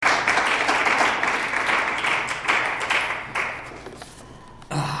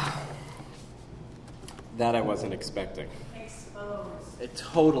That I wasn't expecting. Exposed.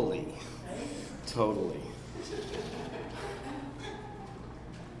 Totally. Totally.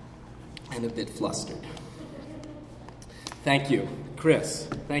 And a bit flustered. Thank you, Chris.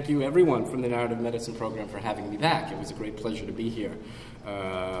 Thank you, everyone from the Narrative Medicine program for having me back. It was a great pleasure to be here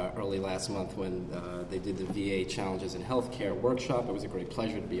early last month when they did the VA Challenges in Healthcare workshop. It was a great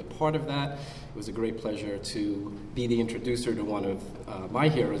pleasure to be a part of that. It was a great pleasure to be the introducer to one of my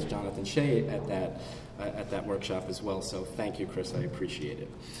heroes, Jonathan Shea, at that workshop as well. So thank you, Chris. I appreciate it.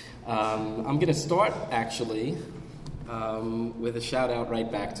 I'm going to start, actually, with a shout-out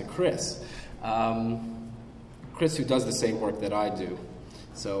right back to Chris. Chris, who does the same work that I do,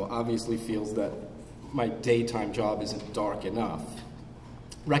 so obviously feels that my daytime job isn't dark enough,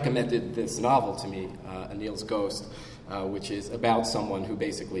 recommended this novel to me, Anil's Ghost, which is about someone who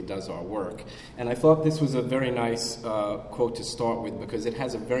basically does our work. And I thought this was a very nice quote to start with because it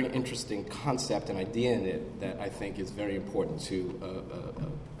has a very interesting concept and idea in it that I think is very important to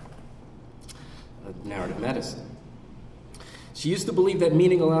narrative medicine. She used to believe that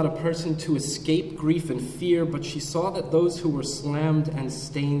meaning allowed a person to escape grief and fear, but she saw that those who were slammed and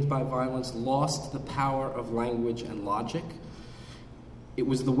stained by violence lost the power of language and logic. It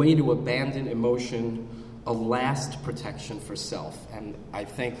was the way to abandon emotion, a last protection for self. And I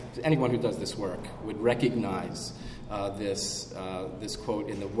think anyone who does this work would recognize this quote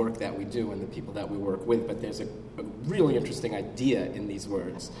in the work that we do and the people that we work with, but there's a really interesting idea in these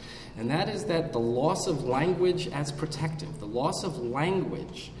words. And that is that the loss of language as protective, the loss of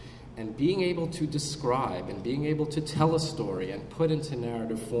language and being able to describe and being able to tell a story and put into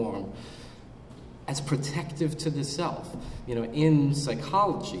narrative form as protective to the self. In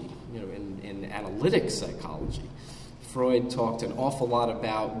psychology, in analytic psychology, Freud talked an awful lot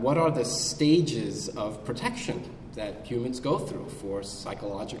about what are the stages of protection that humans go through for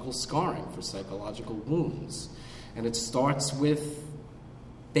psychological scarring, for psychological wounds. And it starts with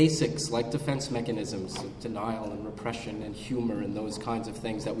basics like defense mechanisms of denial and repression and humor and those kinds of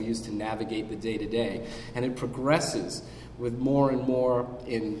things that we use to navigate the day-to-day. And it progresses with more and more,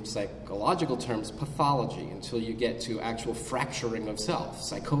 in psychological terms, pathology until you get to actual fracturing of self.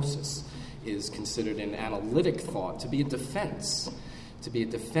 Psychosis is considered in analytic thought to be a defense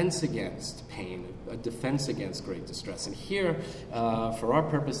against pain, a defense against great distress. And here, for our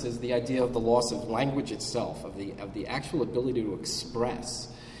purposes, the idea of the loss of language itself, of the actual ability to express,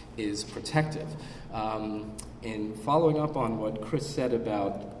 is protective. In following up on what Chris said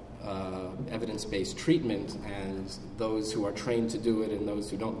about evidence-based treatment and those who are trained to do it and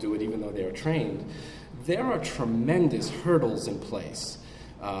those who don't do it even though they are trained, there are tremendous hurdles in place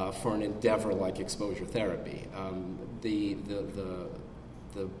for an endeavor like exposure therapy.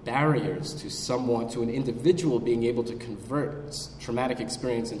 The barriers to an individual being able to convert traumatic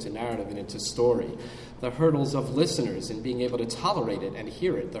experience into narrative and into story, the hurdles of listeners in being able to tolerate it and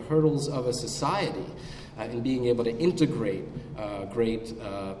hear it, the hurdles of a society in being able to integrate great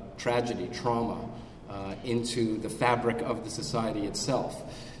tragedy, trauma, into the fabric of the society itself.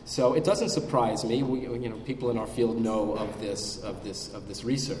 So it doesn't surprise me. People in our field know of this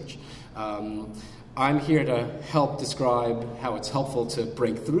research. I'm here to help describe how it's helpful to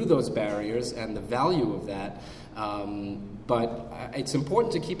break through those barriers and the value of that. But it's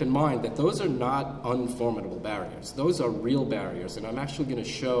important to keep in mind that those are not unformidable barriers. Those are real barriers. And I'm actually going to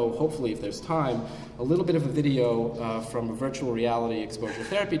show, hopefully if there's time, a little bit of a video from a virtual reality exposure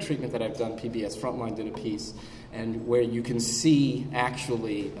therapy treatment that I've done. PBS Frontline did a piece, and where you can see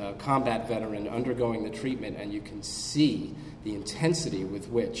actually a combat veteran undergoing the treatment, and you can see the intensity with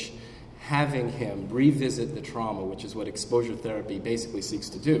which having him revisit the trauma, which is what exposure therapy basically seeks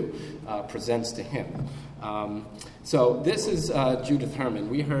to do, presents to him. So this is Judith Herman.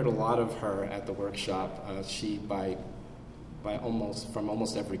 We heard a lot of her at the workshop. She, from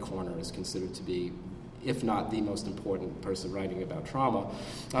almost every corner, is considered to be, if not the most important person writing about trauma.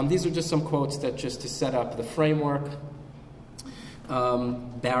 These are just some quotes that just to set up the framework.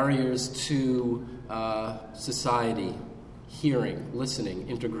 Barriers to society, hearing, listening,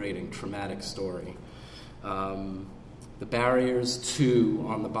 integrating traumatic story. The barriers to,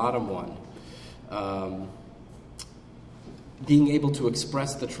 on the bottom one, being able to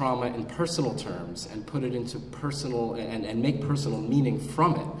express the trauma in personal terms and put it into personal, and make personal meaning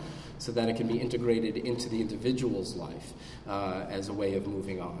from it so that it can be integrated into the individual's life as a way of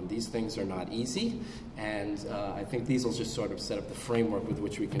moving on. These things are not easy, and I think these will just sort of set up the framework with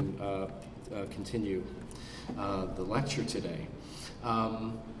which we can continue the lecture today.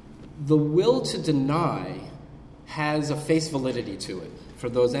 The will to deny has a face validity to it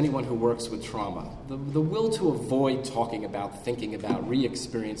for anyone who works with trauma. The will to avoid talking about, thinking about,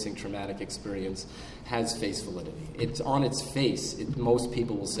 re-experiencing traumatic experience has face validity. It's on its face. Most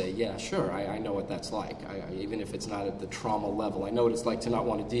people will say, yeah, sure, I know what that's like. Even if it's not at the trauma level, I know what it's like to not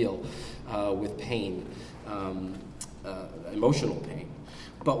want to deal with pain, emotional pain.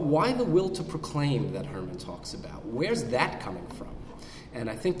 But why the will to proclaim that Herman talks about? Where's that coming from? And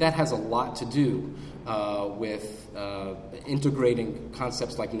I think that has a lot to do with integrating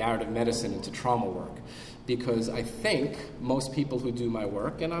concepts like narrative medicine into trauma work. Because I think most people who do my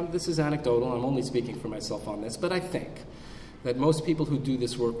work, and this is anecdotal, I'm only speaking for myself on this, but I think that most people who do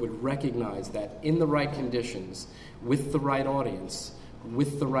this work would recognize that in the right conditions, with the right audience,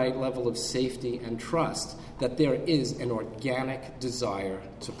 with the right level of safety and trust, that there is an organic desire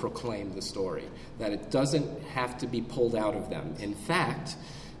to proclaim the story, that it doesn't have to be pulled out of them. In fact,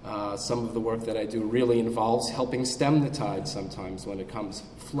 some of the work that I do really involves helping stem the tide sometimes when it comes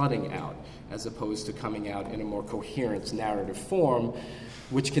flooding out, as opposed to coming out in a more coherent narrative form,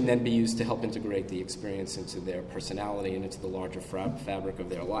 which can then be used to help integrate the experience into their personality and into the larger fabric of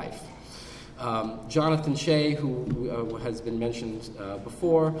their life. Jonathan Shea, who has been mentioned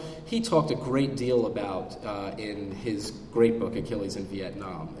before, he talked a great deal about in his great book, Achilles in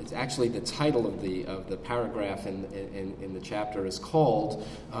Vietnam. It's actually the title of the paragraph in the chapter is called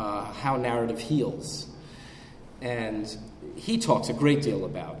How Narrative Heals. And he talks a great deal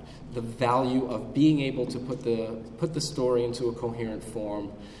about the value of being able to put the story into a coherent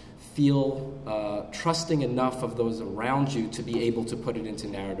form, feel trusting enough of those around you to be able to put it into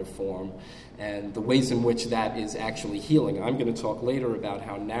narrative form, and the ways in which that is actually healing. I'm going to talk later about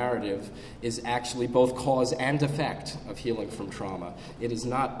how narrative is actually both cause and effect of healing from trauma. It is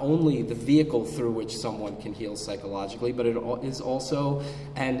not only the vehicle through which someone can heal psychologically, but it is also,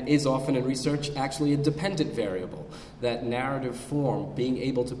 and is often in research, actually a dependent variable. That narrative form, being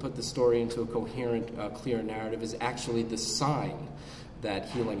able to put the story into a coherent, clear narrative, is actually the sign that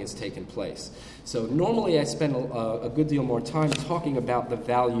healing has taken place. So normally I spend a good deal more time talking about the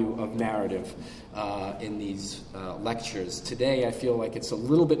value of narrative in these lectures. Today I feel like it's a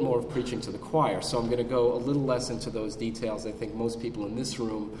little bit more of preaching to the choir, so I'm going to go a little less into those details. I think most people in this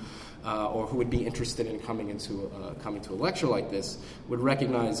room or who would be interested in coming to a lecture like this would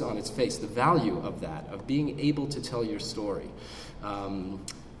recognize on its face the value of that, of being able to tell your story.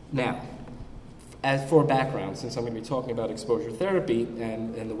 Now, as for background, since I'm going to be talking about exposure therapy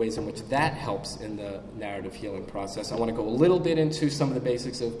and the ways in which that helps in the narrative healing process, I want to go a little bit into some of the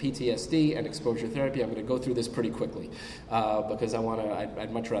basics of PTSD and exposure therapy. I'm going to go through this pretty quickly because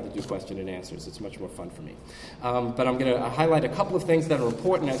I'd much rather do question and answers. It's much more fun for me. But I'm going to highlight a couple of things that are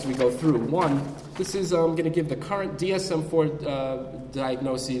important as we go through. One, this is I'm going to give the current DSM-4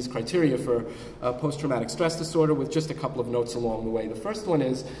 diagnoses criteria for post-traumatic stress disorder with just a couple of notes along the way. The first one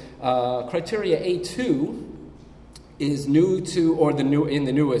is criteria A2 is new to, or in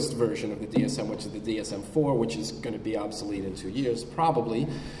the newest version of the DSM, which is the DSM-4, which is going to be obsolete in 2 years, probably.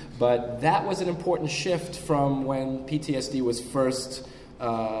 But that was an important shift from when PTSD was first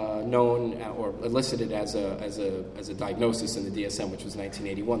known or elicited as a diagnosis in the DSM, which was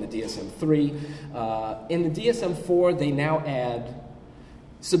 1981, the DSM-3. In the DSM-4, they now add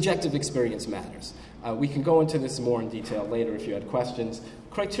subjective experience matters. We can go into this more in detail later if you had questions.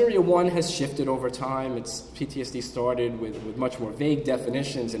 Criteria 1 has shifted over time. PTSD started with much more vague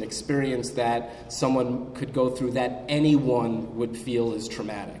definitions, and experience that someone could go through that anyone would feel is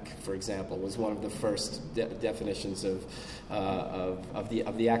traumatic, for example, was one of the first definitions of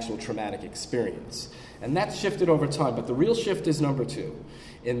the actual traumatic experience. And that's shifted over time, but the real shift is number 2,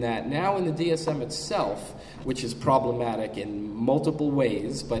 in that now in the DSM itself, which is problematic in multiple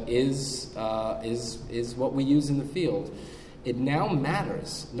ways, but is what we use in the field, it now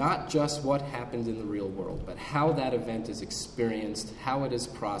matters not just what happened in the real world, but how that event is experienced, how it is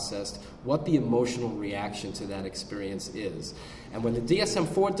processed, what the emotional reaction to that experience is. And when the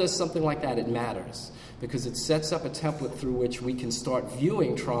DSM-4 does something like that, it matters, because it sets up a template through which we can start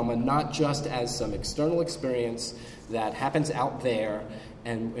viewing trauma not just as some external experience that happens out there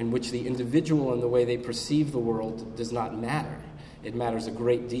and in which the individual and the way they perceive the world does not matter. It matters a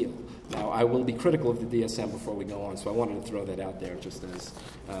great deal. Now, I will be critical of the DSM before we go on, so I wanted to throw that out there just as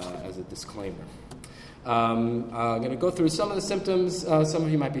a disclaimer. I'm going to go through some of the symptoms. Some of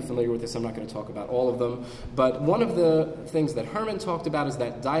you might be familiar with this. I'm not going to talk about all of them. But one of the things that Herman talked about is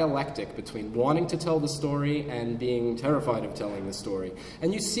that dialectic between wanting to tell the story and being terrified of telling the story.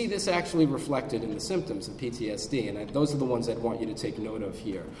 And you see this actually reflected in the symptoms of PTSD, and those are the ones I'd want you to take note of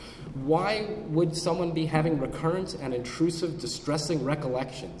here. Why would someone be having recurrent and intrusive, distressing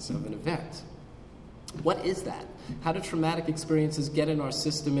recollections of an event? What is that? How do traumatic experiences get in our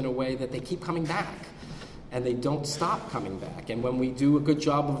system in a way that they keep coming back and they don't stop coming back? And when we do a good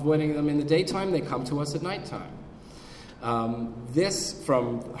job of avoiding them in the daytime, they come to us at nighttime. This,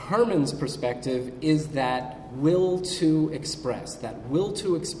 from Herman's perspective, is that will to express, that will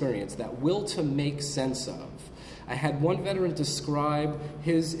to experience, that will to make sense of. I had one veteran describe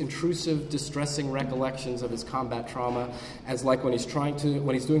his intrusive, distressing recollections of his combat trauma as like when he's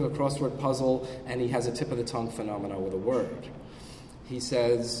doing a crossword puzzle and he has a tip of the tongue phenomena with a word. He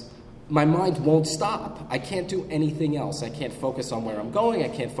says, my mind won't stop. I can't do anything else. I can't focus on where I'm going. I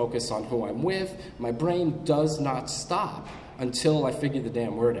can't focus on who I'm with. My brain does not stop until I figure the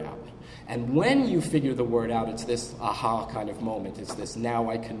damn word out. And when you figure the word out, it's this aha kind of moment. It's this now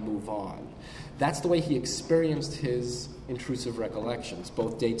I can move on. That's the way he experienced his intrusive recollections,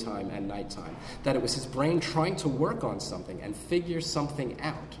 both daytime and nighttime. That it was his brain trying to work on something and figure something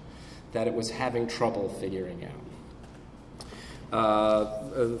out that it was having trouble figuring out.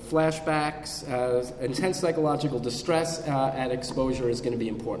 Flashbacks, intense psychological distress at exposure is going to be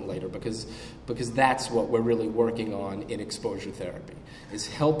important later because that's what we're really working on in exposure therapy, is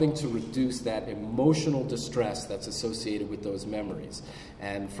helping to reduce that emotional distress that's associated with those memories.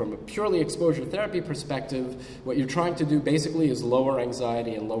 And from a purely exposure therapy perspective, what you're trying to do basically is lower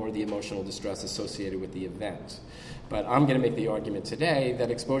anxiety and lower the emotional distress associated with the event. But I'm going to make the argument today that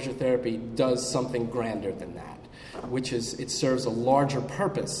exposure therapy does something grander than that, which is it serves a larger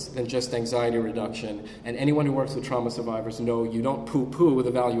purpose than just anxiety reduction. And anyone who works with trauma survivors know you don't poo-poo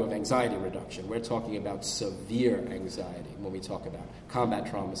the value of anxiety reduction. We're talking about severe anxiety when we talk about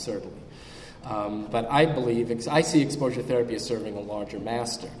combat trauma, certainly. But I see exposure therapy as serving a larger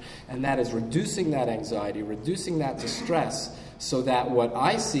master, and that is reducing that anxiety, reducing that distress, so that what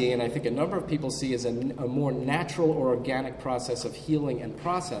I see, and I think a number of people see, is a more natural or organic process of healing and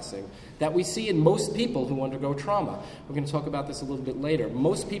processing that we see in most people who undergo trauma. We're going to talk about this a little bit later.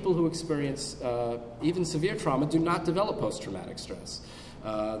 Most people who experience even severe trauma do not develop post-traumatic stress.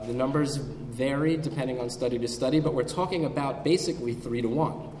 The numbers vary depending on study to study, but we're talking about basically 3 to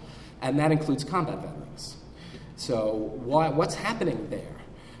 1, and that includes combat veterans. So what's happening there?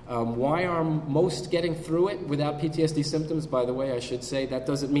 Why are most getting through it without PTSD symptoms? By the way, I should say that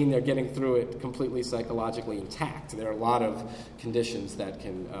doesn't mean they're getting through it completely psychologically intact. There are a lot of conditions that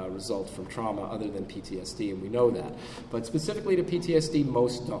can result from trauma other than PTSD, and we know that. But specifically to PTSD,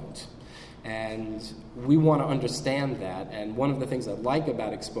 most don't. And we want to understand that. And one of the things I like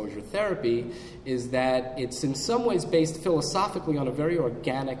about exposure therapy is that it's in some ways based philosophically on a very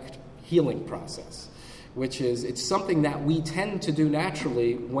organic healing process, which is it's something that we tend to do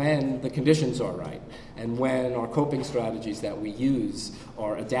naturally when the conditions are right and when our coping strategies that we use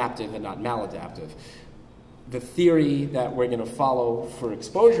are adaptive and not maladaptive. The theory that we're going to follow for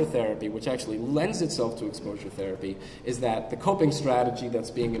exposure therapy, which actually lends itself to exposure therapy, is that the coping strategy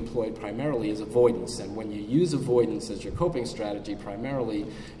that's being employed primarily is avoidance. And when you use avoidance as your coping strategy primarily,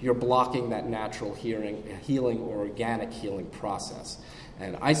 you're blocking that natural healing or organic healing process.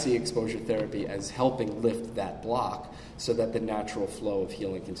 And I see exposure therapy as helping lift that block so that the natural flow of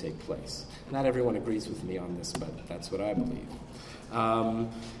healing can take place. Not everyone agrees with me on this, but that's what I believe. 1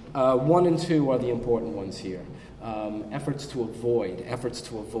 and 2 are the important ones here. Efforts to avoid.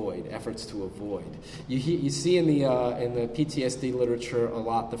 You see in the PTSD literature a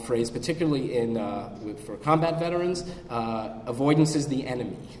lot the phrase, particularly for combat veterans, avoidance is the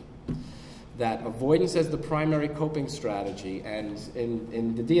enemy. That avoidance as the primary coping strategy, and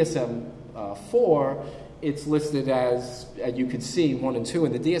in the DSM-4, it's listed as you could see 1 and 2.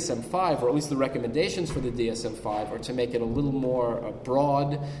 In the DSM-5, or at least the recommendations for the DSM-5, are to make it a little more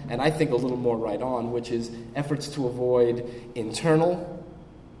broad, and I think a little more right on, which is efforts to avoid internal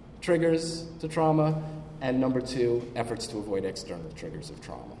triggers to trauma, and number 2, efforts to avoid external triggers of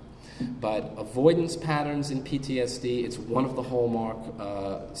trauma. But avoidance patterns in PTSD, it's one of the hallmark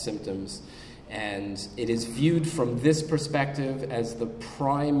symptoms, and it is viewed from this perspective as the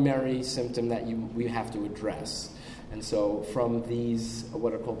primary symptom that we have to address. And so from these,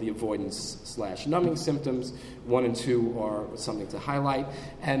 what are called the avoidance/numbing symptoms, 1 and 2 are something to highlight.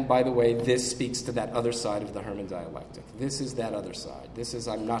 And by the way, this speaks to that other side of the Herman dialectic. This is that other side. This is,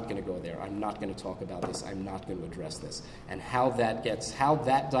 I'm not going to go there. I'm not going to talk about this. I'm not going to address this. And how that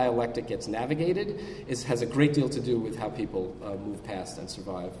dialectic gets navigated has a great deal to do with how people move past and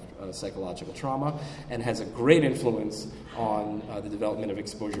survive psychological trauma, and has a great influence on the development of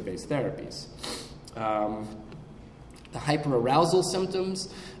exposure-based therapies. The hyperarousal symptoms,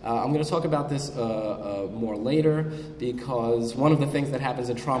 I'm going to talk about this more later, because one of the things that happens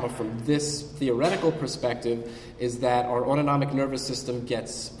in trauma from this theoretical perspective is that our autonomic nervous system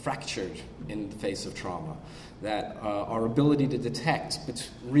gets fractured in the face of trauma, that our ability to detect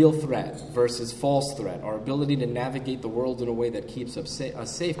real threat versus false threat, our ability to navigate the world in a way that keeps us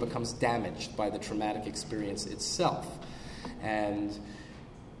safe becomes damaged by the traumatic experience itself. And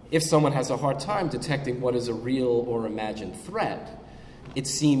if someone has a hard time detecting what is a real or imagined threat, it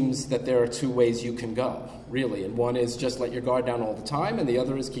seems that there are two ways you can go, really. And one is just let your guard down all the time, and the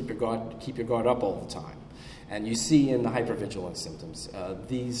other is keep your guard up all the time. And you see in the hypervigilance symptoms,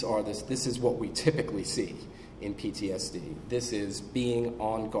 this is what we typically see in PTSD. This is being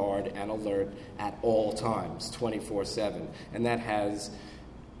on guard and alert at all times, 24/7. And that has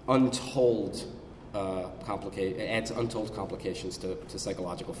adds untold complications to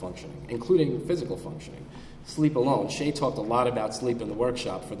psychological functioning, including physical functioning. Sleep alone. Shay talked a lot about sleep in the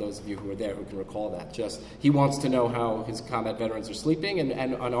workshop, for those of you who were there who can recall that. He wants to know how his combat veterans are sleeping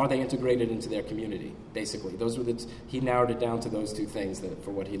and are they integrated into their community, basically. He narrowed it down to those two things for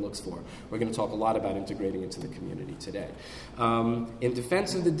what he looks for. We're going to talk a lot about integrating into the community today. In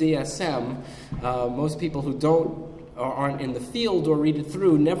defense of the DSM, most people who aren't in the field or read it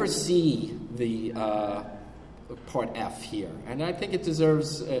through never see the part F here, and I think it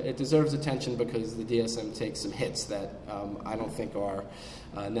deserves attention because the DSM takes some hits that I don't think are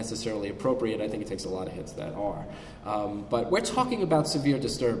necessarily appropriate. I think it takes a lot of hits that are. But we're talking about severe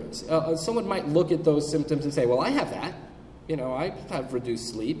disturbance. Someone might look at those symptoms and say, "Well, I have that. I have reduced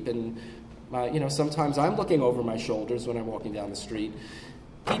sleep, and sometimes I'm looking over my shoulders when I'm walking down the street."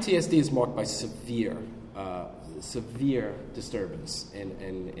 PTSD is marked by severe disturbance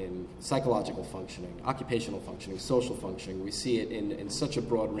in psychological functioning, occupational functioning, social functioning. We see it in such a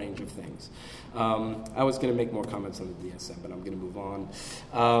broad range of things. I was going to make more comments on the DSM, but I'm going to move on.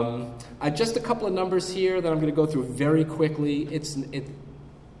 Just a couple of numbers here that I'm going to go through very quickly.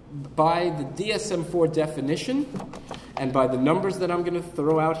 By the DSM-4 definition, and by the numbers that I'm going to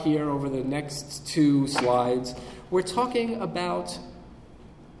throw out here over the next two slides, we're talking about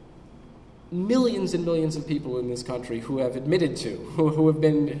millions and millions of people in this country who have admitted to, who have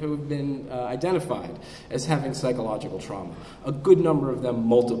been identified as having psychological trauma. A good number of them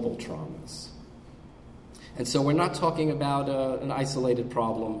multiple traumas. And so we're not talking about an isolated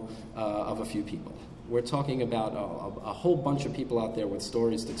problem of a few people. We're talking about a whole bunch of people out there with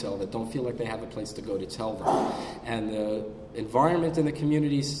stories to tell that don't feel like they have a place to go to tell them. And the environment in the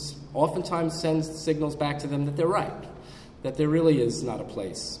community oftentimes sends signals back to them that they're right, that there really is not a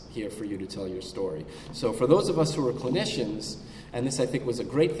place here for you to tell your story. So for those of us who are clinicians, and this I think was a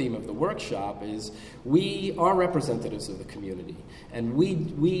great theme of the workshop, is we are representatives of the community, and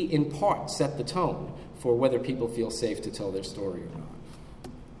we in part set the tone for whether people feel safe to tell their story or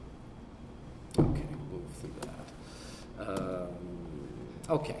not. Okay, move through that.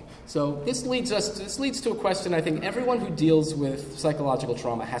 Okay, so this leads to a question I think everyone who deals with psychological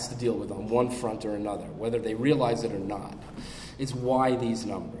trauma has to deal with on one front or another, whether they realize it or not. It's why these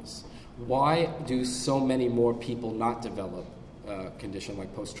numbers? Why do so many more people not develop a condition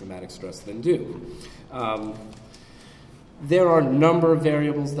like post-traumatic stress than do? There are a number of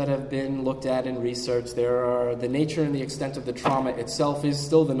variables that have been looked at in research. The nature and the extent of the trauma itself is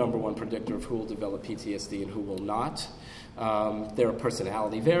still the number one predictor of who will develop PTSD and who will not. There are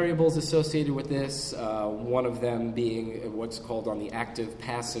personality variables associated with this, one of them being what's called on the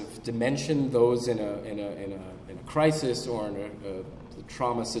active-passive dimension, those in a crisis or in a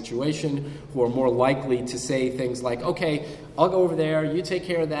trauma situation who are more likely to say things like, "Okay, I'll go over there, you take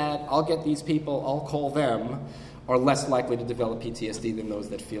care of that, I'll get these people, I'll call them," are less likely to develop PTSD than those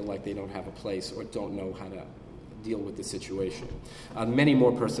that feel like they don't have a place or don't know how to deal with the situation. Many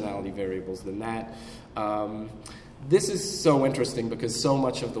more personality variables than that. This is so interesting because so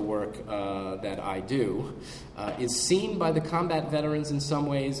much of the work that I do is seen by the combat veterans in some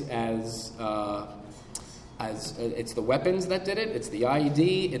ways as it's the weapons that did it. It's the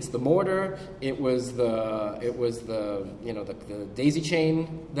IED. It's the mortar. It was the daisy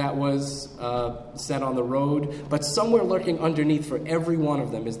chain that was set on the road. But somewhere lurking underneath for every one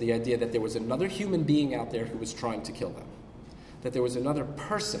of them is the idea that there was another human being out there who was trying to kill them. That there was another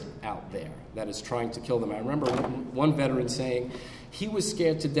person out there that is trying to kill them. I remember one veteran saying he was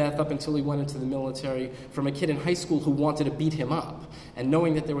scared to death up until he went into the military from a kid in high school who wanted to beat him up. And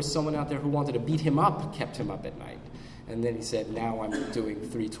knowing that there was someone out there who wanted to beat him up kept him up at night. And then he said, now I'm doing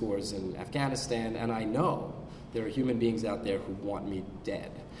 3 tours in Afghanistan, and I know there are human beings out there who want me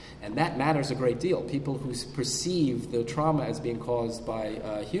dead. And that matters a great deal. People who perceive the trauma as being caused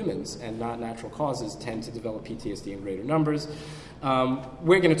by humans and not natural causes tend to develop PTSD in greater numbers.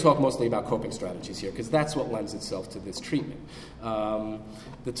 We're going to talk mostly about coping strategies here, because that's what lends itself to this treatment.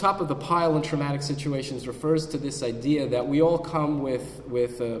 The top of the pile in traumatic situations refers to this idea that we all come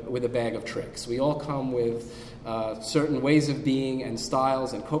with a bag of tricks. We all come with certain ways of being and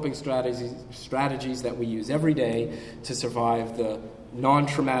styles and coping strategies that we use every day to survive the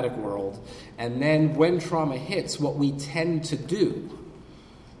non-traumatic world. And then when trauma hits, what we tend to do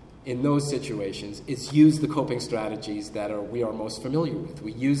in those situations is use the coping strategies that we are most familiar with.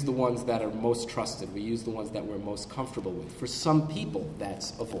 We use the ones that are most trusted. We use the ones that we're most comfortable with. For some people,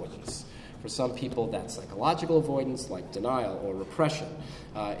 that's avoidance. For some people, that's psychological avoidance, like denial or repression.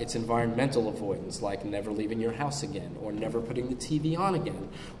 It's environmental avoidance, like never leaving your house again, or never putting the TV on again,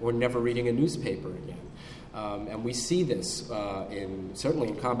 or never reading a newspaper again. And we see this certainly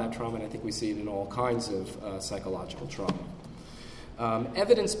in combat trauma, and I think we see it in all kinds of psychological trauma.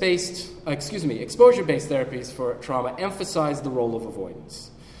 Exposure-based therapies for trauma emphasize the role of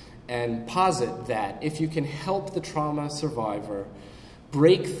avoidance and posit that if you can help the trauma survivor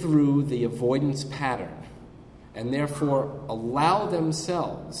break through the avoidance pattern and therefore allow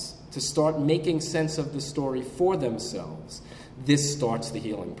themselves to start making sense of the story for themselves, this starts the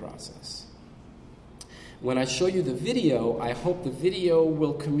healing process. When I show you the video, I hope the video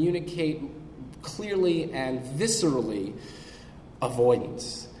will communicate clearly and viscerally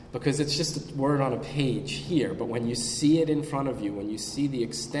avoidance, because it's just a word on a page here, but when you see it in front of you, when you see the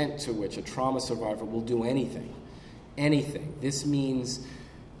extent to which a trauma survivor will do anything, this means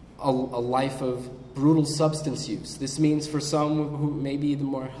a life of brutal substance use. This means for some who may be the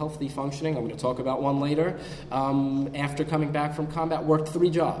more healthy functioning, I'm going to talk about one later, after coming back from combat, worked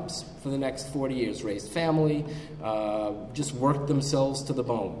 3 jobs for the next 40 years, raised family, just worked themselves to the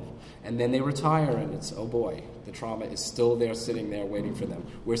bone. And then they retire, and it's, oh boy, the trauma is still there, sitting there, waiting for them.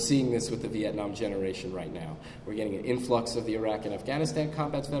 We're seeing this with the Vietnam generation right now. We're getting an influx of the Iraq and Afghanistan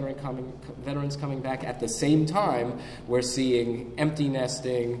combat veterans coming back. At the same time, we're seeing empty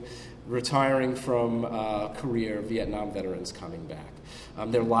nesting, retiring from career Vietnam veterans coming back.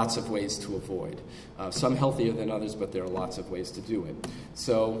 There are lots of ways to avoid. Some healthier than others, but there are lots of ways to do it.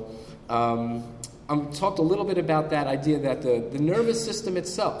 So I talked a little bit about that idea that the nervous system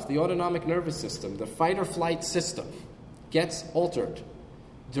itself, the autonomic nervous system, the fight or flight system, gets altered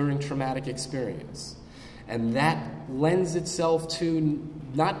during traumatic experience. And that lends itself to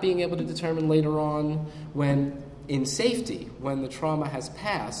not being able to determine later on, when in safety, when the trauma has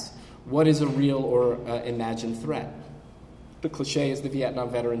passed, what is a real or imagined threat. The cliche is the Vietnam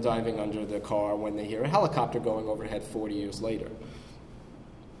veteran diving under the car when they hear a helicopter going overhead 40 years later.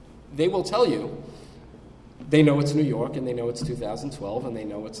 They will tell you they know it's New York, and they know it's 2012, and they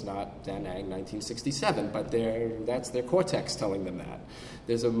know it's not Da Nang 1967, but that's their cortex telling them that.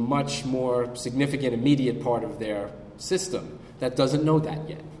 There's a much more significant immediate part of their system that doesn't know that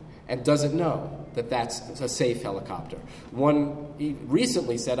yet, and doesn't know that that's a safe helicopter. One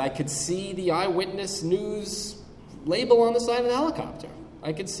recently said, I could see the eyewitness news label on the side of the helicopter.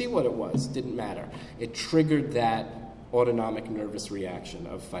 I could see what it was. Didn't matter. It triggered that autonomic nervous reaction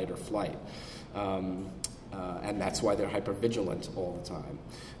of fight or flight. And that's why they're hypervigilant all the time.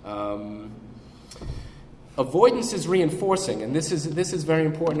 Avoidance is reinforcing, and this is very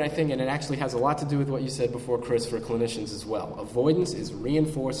important, I think, and it actually has a lot to do with what you said before, Chris, for clinicians as well. Avoidance is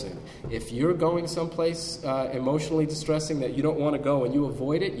reinforcing. If you're going someplace emotionally distressing that you don't want to go and you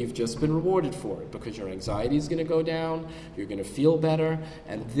avoid it, you've just been rewarded for it, because your anxiety is going to go down, you're going to feel better,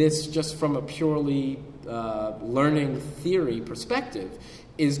 and this, just from a purely learning theory perspective,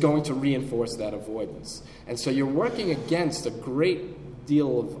 is going to reinforce that avoidance. And so you're working against a great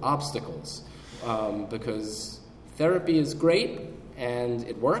deal of obstacles, because therapy is great and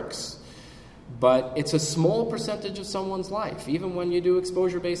it works, but it's a small percentage of someone's life. Even when you do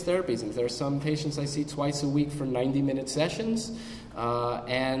exposure-based therapies, and there are some patients I see twice a week for 90-minute sessions,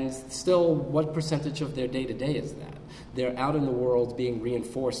 and still, what percentage of their day-to-day is that? They're out in the world being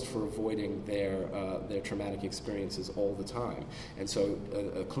reinforced for avoiding their traumatic experiences all the time. And so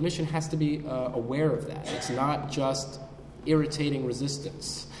a clinician has to be aware of that. It's not just irritating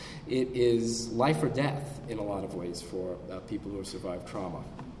resistance. It is life or death in a lot of ways for people who have survived trauma.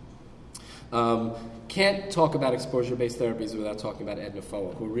 Can't talk about exposure-based therapies without talking about Edna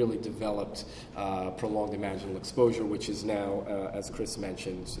Foa, who really developed prolonged imaginal exposure, which is now, as Chris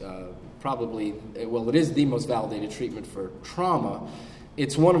mentioned, it is the most validated treatment for trauma,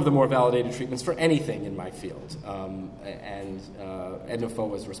 It's one of the more validated treatments for anything in my field, and Edna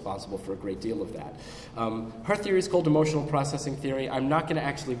Foe is responsible for a great deal of that. Her theory is called emotional processing theory. I'm not going to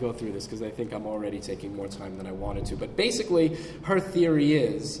actually go through this because I think I'm already taking more time than I wanted to, but basically her theory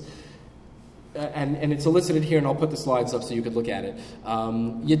is, and it's elicited here, and I'll put the slides up so you could look at it,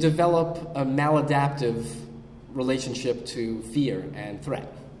 you develop a maladaptive relationship to fear and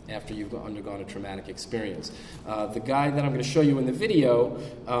threat after you've undergone a traumatic experience. The guy that I'm going to show you in the video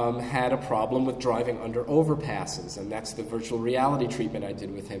had a problem with driving under overpasses, and that's the virtual reality treatment I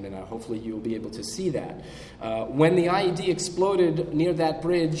did with him, and hopefully you'll be able to see that. When the IED exploded near that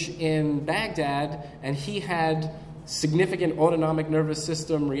bridge in Baghdad, and he had significant autonomic nervous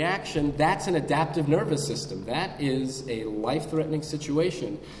system reaction, that's an adaptive nervous system. That is a life-threatening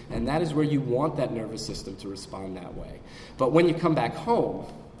situation, and that is where you want that nervous system to respond that way. But when you come back home,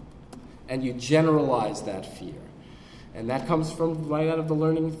 and you generalize that fear. And that comes from right out of the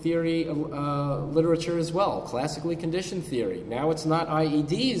learning theory literature as well, classically conditioned theory. Now it's not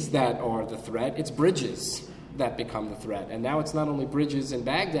IEDs that are the threat, it's bridges that become the threat. And now it's not only bridges in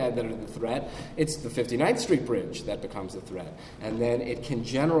Baghdad that are the threat, it's the 59th Street Bridge that becomes the threat. And then it can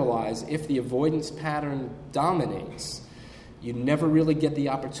generalize if the avoidance pattern dominates. You never really get the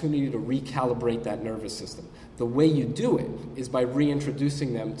opportunity to recalibrate that nervous system. The way you do it is by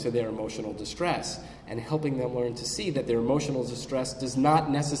reintroducing them to their emotional distress and helping them learn to see that their emotional distress does not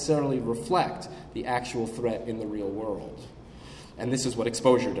necessarily reflect the actual threat in the real world. And this is what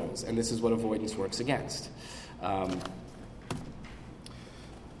exposure does, and this is what avoidance works against.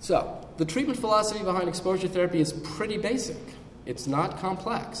 So, the treatment philosophy behind exposure therapy is pretty basic. It's not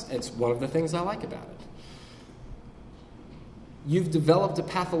complex. It's one of the things I like about it. You've developed a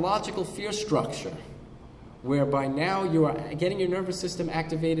pathological fear structure whereby now you are getting your nervous system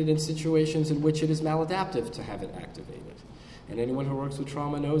activated in situations in which it is maladaptive to have it activated. And anyone who works with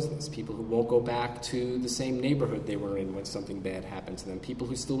trauma knows this. People who won't go back to the same neighborhood they were in when something bad happened to them. People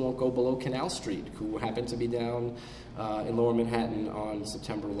who still won't go below Canal Street, who happen to be down in Lower Manhattan on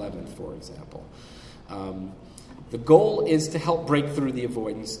September 11th, for example. The goal is to help break through the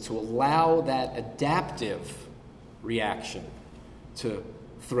avoidance, to allow that adaptive reaction to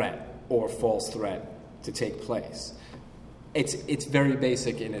threat or false threat to take place. It's very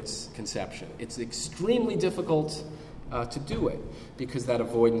basic in its conception. It's extremely difficult to do it because that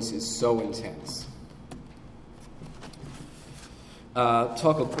avoidance is so intense.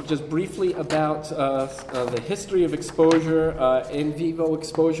 Talk just briefly about the history of exposure. In vivo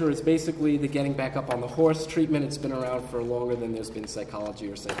exposure is basically the getting back up on the horse treatment. It's been around for longer than there's been psychology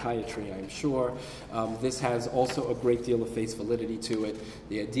or psychiatry, I'm sure. This has also a great deal of face validity to it.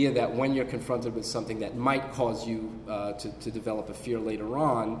 The idea that when you're confronted with something that might cause you to develop a fear later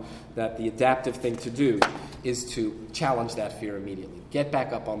on, that the adaptive thing to do is to challenge that fear immediately. Get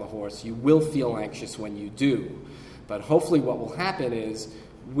back up on the horse. You will feel anxious when you do. But hopefully what will happen is,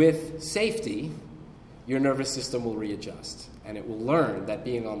 with safety, your nervous system will readjust. And it will learn that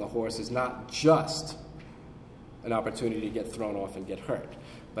being on the horse is not just an opportunity to get thrown off and get hurt,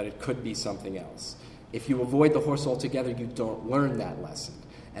 but it could be something else. If you avoid the horse altogether, you don't learn that lesson.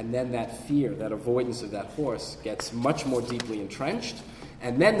 And then that fear, that avoidance of that horse gets much more deeply entrenched.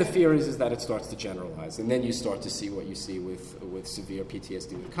 And then the fear is that it starts to generalize. And then you start to see what you see with severe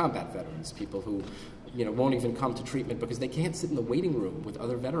PTSD with combat veterans, people who won't even come to treatment because they can't sit in the waiting room with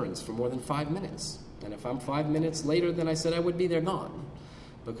other veterans for more than 5 minutes. And if I'm 5 minutes later than I said I would be, they're gone.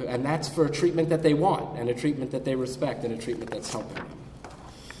 And that's for a treatment that they want, and a treatment that they respect, and a treatment that's helping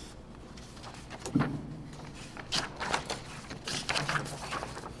them.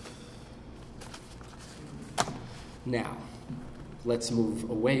 Now, let's move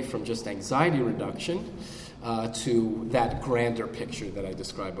away from just anxiety reduction to that grander picture that I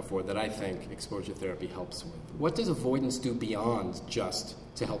described before that I think exposure therapy helps with. What does avoidance do beyond just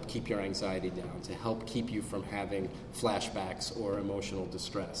to help keep your anxiety down, to help keep you from having flashbacks or emotional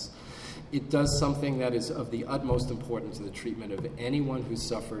distress? It does something that is of the utmost importance in the treatment of anyone who's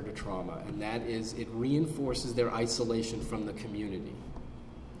suffered a trauma, and that is it reinforces their isolation from the community.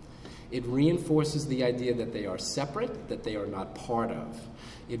 It reinforces the idea that they are separate, that they are not part of.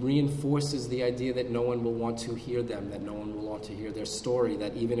 It reinforces the idea that no one will want to hear them, that no one will want to hear their story,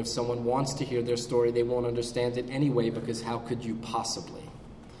 that even if someone wants to hear their story, they won't understand it anyway, because how could you possibly?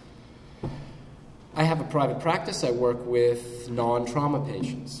 I have a private practice. I work with non-trauma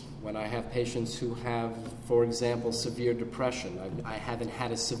patients. When I have patients who have, for example, severe depression, I haven't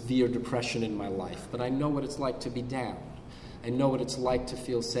had a severe depression in my life, but I know what it's like to be down. I know what it's like to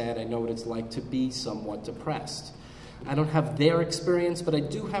feel sad. I know what it's like to be somewhat depressed. I don't have their experience, but I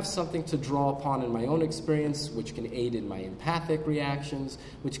do have something to draw upon in my own experience, which can aid in my empathic reactions,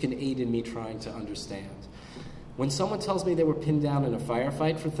 which can aid in me trying to understand. When someone tells me they were pinned down in a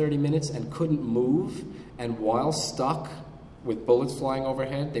firefight for 30 minutes and couldn't move, and while stuck with bullets flying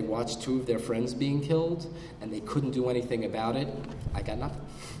overhead, they watched two of their friends being killed, and they couldn't do anything about it, I got nothing.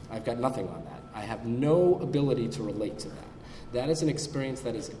 I've got nothing on that. I have no ability to relate to that. That is an experience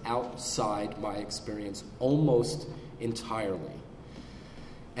that is outside my experience almost entirely.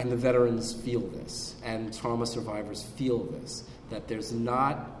 And the veterans feel this, and trauma survivors feel this, that there's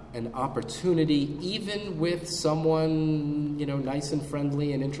not an opportunity, even with someone, nice and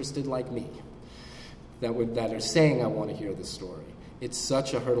friendly and interested like me, that are saying, I want to hear this story. It's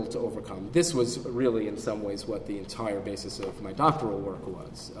such a hurdle to overcome. This was really, in some ways, what the entire basis of my doctoral work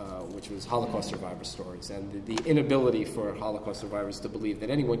was, which was Holocaust survivor stories, and the inability for Holocaust survivors to believe that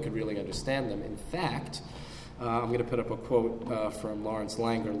anyone could really understand them. In fact, I'm going to put up a quote from Lawrence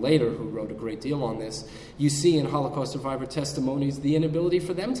Langer later, who wrote a great deal on this. You see in Holocaust survivor testimonies the inability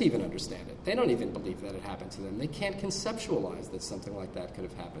for them to even understand it. They don't even believe that it happened to them. They can't conceptualize that something like that could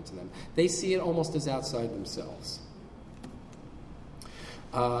have happened to them. They see it almost as outside themselves.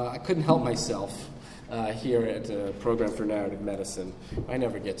 I couldn't help myself here at a program for narrative medicine. I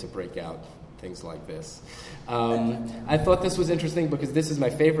never get to break out things like this. I thought this was interesting because this is my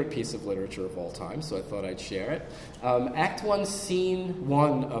favorite piece of literature of all time, so I thought I'd share it. Act 1, Scene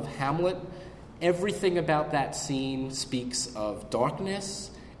 1 of Hamlet. Everything about that scene speaks of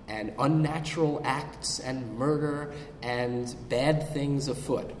darkness and unnatural acts and murder and bad things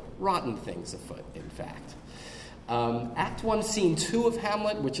afoot, rotten things afoot, in fact. Act 1, Scene 2 of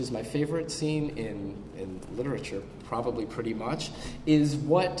Hamlet, which is my favorite scene in literature, probably pretty much, is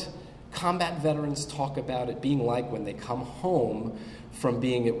what combat veterans talk about it being like when they come home from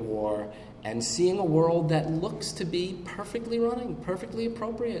being at war and seeing a world that looks to be perfectly running, perfectly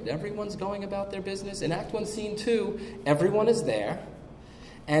appropriate. Everyone's going about their business. In Act 1, Scene 2, everyone is there,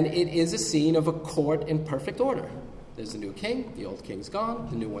 and it is a scene of a court in perfect order. There's a new king, the old king's gone,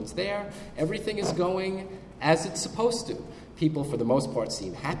 the new one's there. Everything is going as it's supposed to. People, for the most part,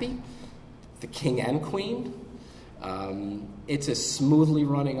 seem happy, the king and queen. It's a smoothly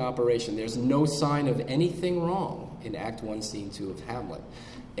running operation. There's no sign of anything wrong in Act 1, Scene 2 of Hamlet,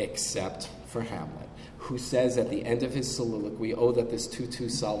 except for Hamlet, who says at the end of his soliloquy, "Oh, that this too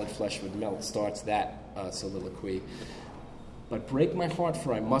solid flesh would melt," starts that soliloquy. "But break my heart,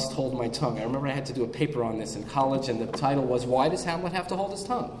 for I must hold my tongue." I remember I had to do a paper on this in college, and the title was, "Why Does Hamlet Have to Hold His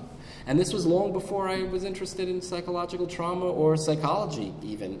Tongue?" And this was long before I was interested in psychological trauma or psychology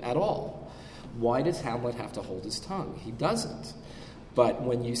even at all. Why does Hamlet have to hold his tongue? He doesn't. But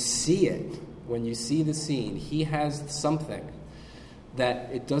when you see it, when you see the scene, he has something that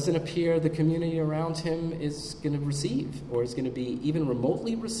it doesn't appear the community around him is going to receive or is going to be even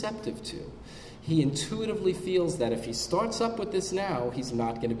remotely receptive to. He intuitively feels that if he starts up with this now, he's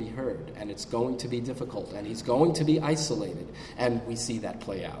not going to be heard, and it's going to be difficult, and he's going to be isolated. And we see that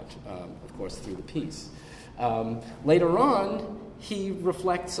play out, of course, through the piece. Later on, he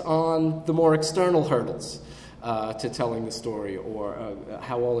reflects on the more external hurdles to telling the story, or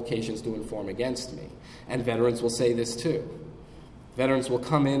how all occasions do inform against me. And veterans will say this too. Veterans will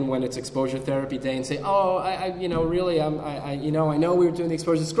come in when it's exposure therapy day and say, "Oh, I know we were doing the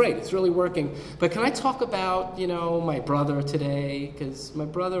exposure. It's great. It's really working. But can I talk about, my brother today? Because my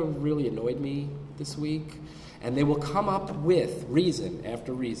brother really annoyed me this week." And they will come up with reason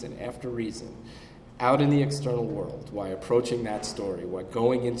after reason after reason out in the external world why approaching that story, why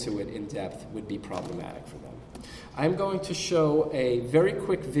going into it in depth would be problematic for them. I'm going to show a very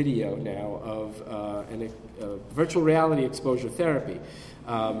quick video now of a virtual reality exposure therapy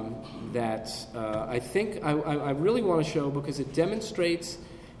that I think I really want to show because it demonstrates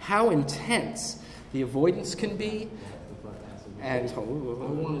how intense the avoidance can be. And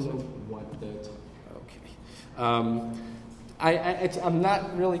I'm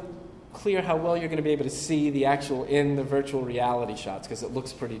not really clear how well you're going to be able to see the actual in the virtual reality shots because it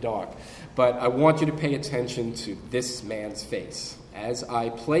looks pretty dark. But I want you to pay attention to this man's face as I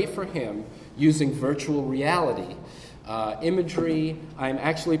play for him using virtual reality imagery. I'm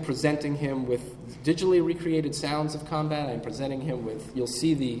actually presenting him with digitally recreated sounds of combat. I'm presenting him with, you'll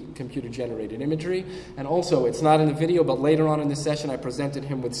see the computer-generated imagery. And also, it's not in the video, but later on in the session, I presented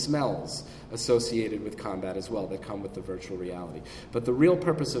him with smells associated with combat as well that come with the virtual reality. But the real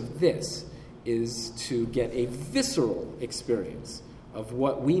purpose of this is to get a visceral experience of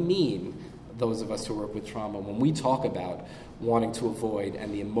what we mean, those of us who work with trauma, when we talk about wanting to avoid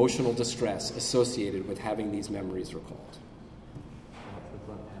and the emotional distress associated with having these memories recalled.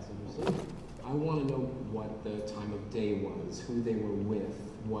 I want to know what the time of day was, who they were with,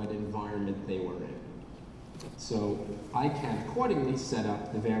 what environment they were in. So I can accordingly set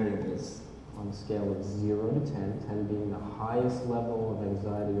up the variables on a scale of 0 to 10, 10 being the highest level of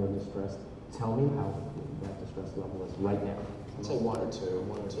anxiety or distress. Tell me how that distress level is right now. I'd say 1 or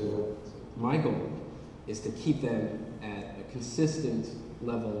 2. My goal is to keep them at a consistent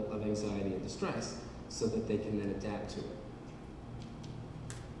level of anxiety and distress so that they can then adapt to it.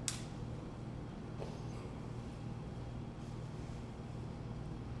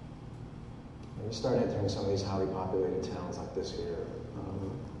 When you start entering some of these highly populated towns like this here,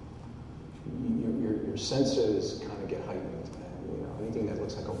 your senses kind of get heightened, and anything that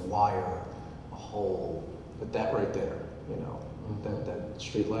looks like a wire, a hole, but that right there, that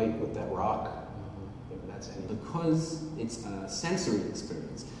street light with that rock, that's anything. Because it's a sensory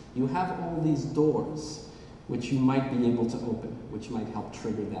experience, you have all these doors which you might be able to open, which might help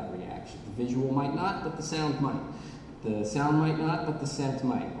trigger that reaction. The visual might not, but the sound might. The sound might not, but the scent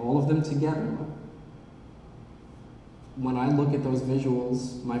might. All of them together. When I look at those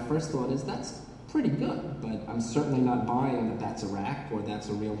visuals, my first thought is, that's pretty good, but I'm certainly not buying that that's a rack or that's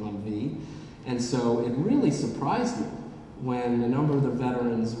a real Humvee. And so it really surprised me when a number of the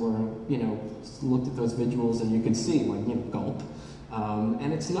veterans were, looked at those visuals and you could see, gulp.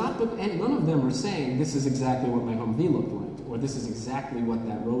 And it's not, and none of them are saying, this is exactly what my Humvee looked like, or this is exactly what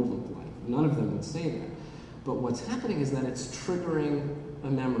that road looked like. None of them would say that. But what's happening is that it's triggering a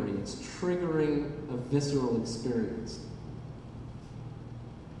memory. It's triggering a visceral experience.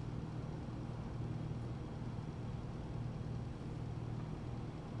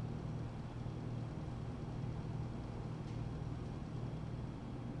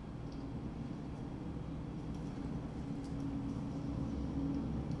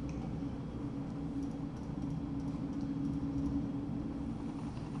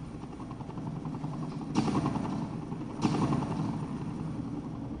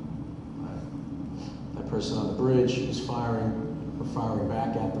 Person on the bridge was firing back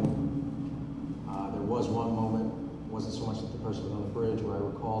at them. There was one moment, it wasn't so much that the person was on the bridge, where I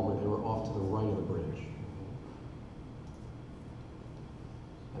recall where they were off to the right of the bridge.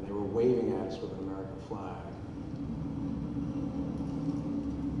 And they were waving at us with an American flag.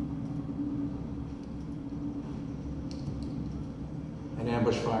 An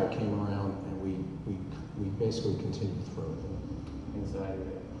ambush fire came around, and we basically continued through it. Anxiety.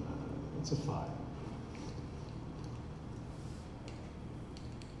 It's a 5.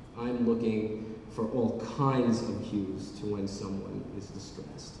 I'm looking for all kinds of cues to when someone is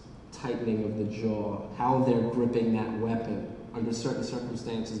distressed. Tightening of the jaw, how they're gripping that weapon. Under certain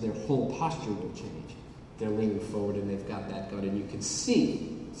circumstances, their whole posture will change. They're leaning forward and they've got that gun, and you can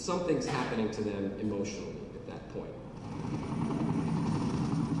see something's happening to them emotionally at that point.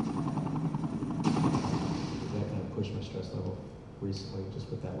 That kind of pushed my stress level recently, just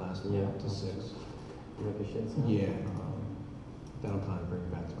with that last one up to 6. Ricochets? Yeah. That'll kind of bring me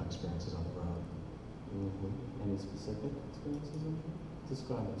back to my experiences on the road. Mm-hmm. Any specific experiences on the road?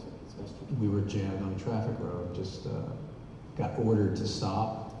 Describe it to me as best you can. We were jammed on a traffic road, just got ordered to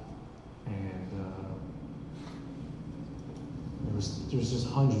stop, and there was just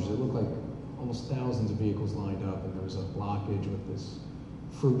hundreds. It looked like almost thousands of vehicles lined up, and there was a blockage with this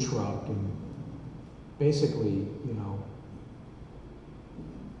fruit truck, and basically,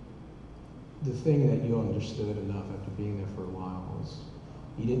 the thing that you understood enough after being there for a while was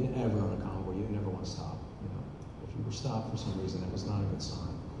you didn't ever, on a convoy, you didn't ever want to stop. If you were stopped for some reason, that was not a good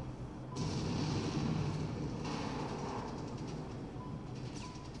sign.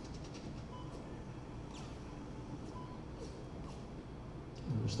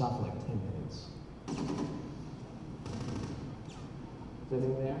 And we were stopped for like 10 minutes.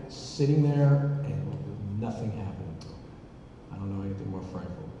 Sitting there, and nothing happened. I don't know anything more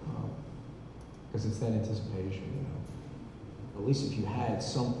frightful. Because it's that anticipation, At least if you had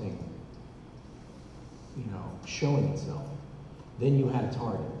something, showing itself, then you had a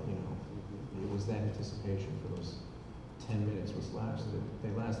target, It was that anticipation for those 10 minutes which lasted.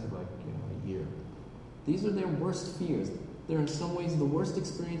 They lasted like, a year. These are their worst fears. They're in some ways the worst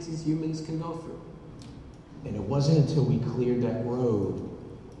experiences humans can go through. And it wasn't until we cleared that road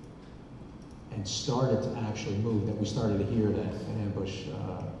and started to actually move that we started to hear that ambush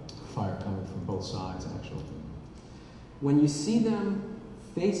fire coming from both sides, actually. When you see them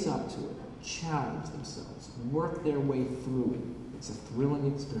face up to it, challenge themselves, work their way through it, it's a thrilling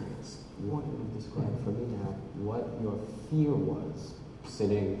experience. I want you to describe for me now what your fear was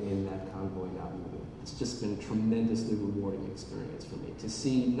sitting in that convoy not moving. It's just been a tremendously rewarding experience for me to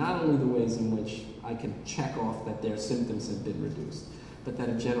see not only the ways in which I can check off that their symptoms have been reduced, but that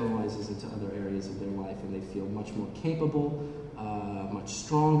it generalizes into other areas of their life, and they feel much more capable, much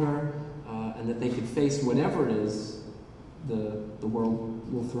stronger, and that they can face whatever it is the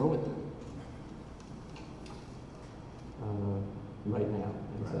world will throw at them. Right now,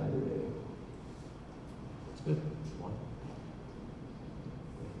 anxiety rating. That's good. One.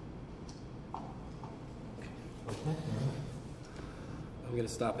 Okay. I'm going to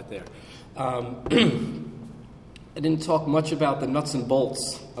stop it there. I didn't talk much about the nuts and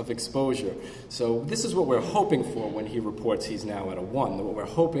bolts of exposure. So this is what we're hoping for when he reports he's now at a 1. What we're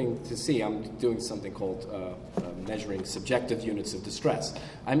hoping to see, I'm doing something called measuring subjective units of distress.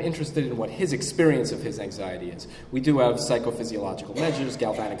 I'm interested in what his experience of his anxiety is. We do have psychophysiological measures,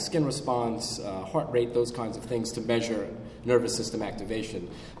 galvanic skin response, heart rate, those kinds of things to measure nervous system activation.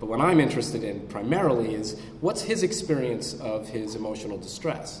 But what I'm interested in primarily is what's his experience of his emotional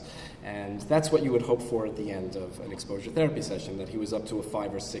distress. And that's what you would hope for at the end of an exposure therapy session, that he was up to a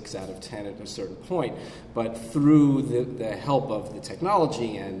 5 or 6 out of 10 at a certain point. But through the help of the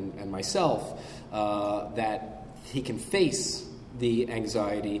technology and myself, that he can face the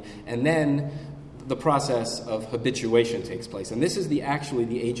anxiety, and then the process of habituation takes place. And this is actually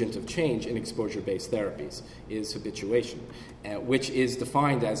the agent of change in exposure-based therapies, is habituation, which is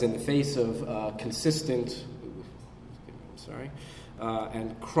defined as in the face of consistent,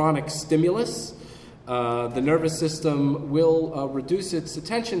 and chronic stimulus, the nervous system will reduce its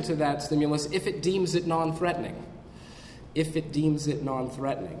attention to that stimulus if it deems it non-threatening.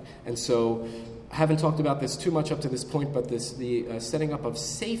 And so I haven't talked about this too much up to this point, but the setting up of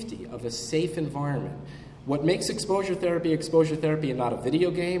safety, of a safe environment. What makes exposure therapy and not a video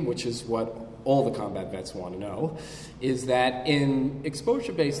game, which is what all the combat vets want to know, is that in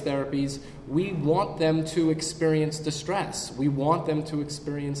exposure-based therapies, we want them to experience distress. We want them to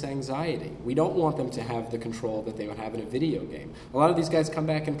experience anxiety. We don't want them to have the control that they would have in a video game. A lot of these guys come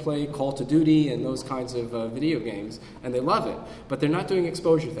back and play Call of Duty and those kinds of video games, and they love it, but they're not doing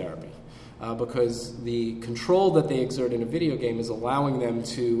exposure therapy because the control that they exert in a video game is allowing them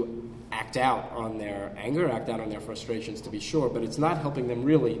to act out on their anger, act out on their frustrations, to be sure, but it's not helping them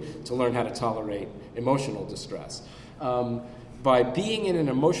really to learn how to tolerate emotional distress. By being in an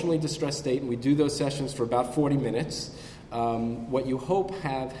emotionally distressed state, and we do those sessions for about 40 minutes, what you hope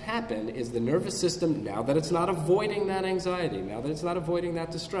have happen is the nervous system, now that it's not avoiding that anxiety, now that it's not avoiding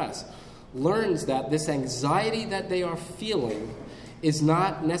that distress, learns that this anxiety that they are feeling is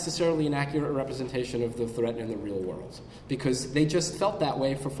not necessarily an accurate representation of the threat in the real world, because they just felt that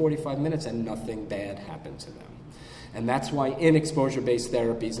way for 45 minutes and nothing bad happened to them. And that's why in exposure-based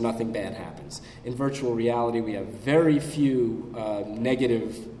therapies, nothing bad happens. In virtual reality, we have very few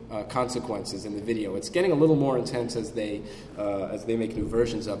negative consequences in the video. It's getting a little more intense as they make new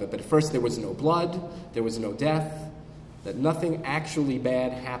versions of it. But at first, there was no blood, there was no death, that nothing actually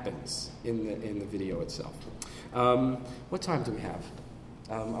bad happens in the video itself. What time do we have?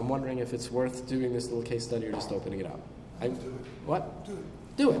 I'm wondering if it's worth doing this little case study or just opening it up. Do it. What? Do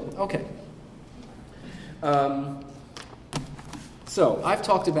it. Do it. Okay. So I've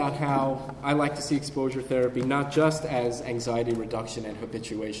talked about how I like to see exposure therapy not just as anxiety reduction and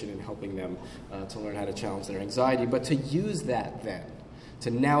habituation and helping them to learn how to challenge their anxiety, but to use that then to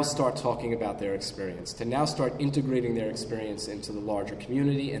now start talking about their experience, to now start integrating their experience into the larger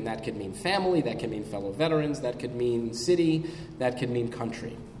community, and that could mean family, that could mean fellow veterans, that could mean city, that could mean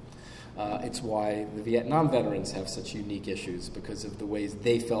country. It's why the Vietnam veterans have such unique issues, because of the ways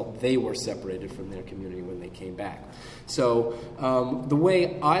they felt they were separated from their community when they came back. So the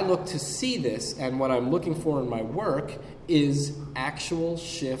way I look to see this, and what I'm looking for in my work, is actual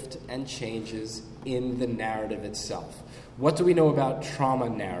shift and changes in the narrative itself. What do we know about trauma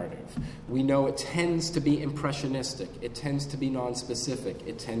narrative? We know it tends to be impressionistic. It tends to be nonspecific.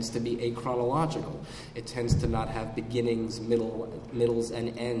 It tends to be achronological. It tends to not have beginnings, middles,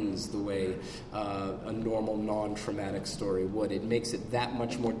 and ends the way a normal non-traumatic story would. It makes it that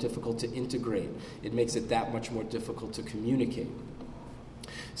much more difficult to integrate. It makes it that much more difficult to communicate.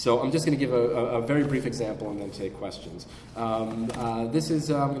 So I'm just going to give a very brief example and then take questions. I'm going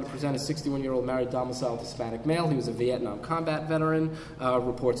to present a 61-year-old married domiciled Hispanic male. He was a Vietnam combat veteran,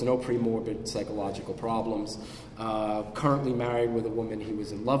 reports no premorbid psychological problems, currently married with a woman he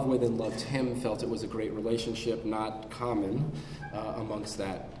was in love with and loved him, felt it was a great relationship, not common amongst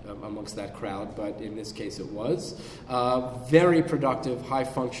that crowd, but in this case it was. Very productive,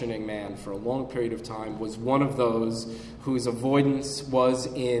 high-functioning man for a long period of time, was one of those whose avoidance was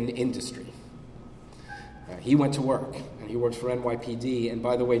in industry. He went to work, and he worked for NYPD, and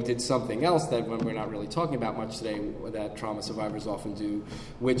by the way, did something else that we're not really talking about much today, that trauma survivors often do,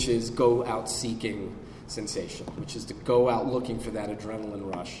 which is go out seeking sensation, which is to go out looking for that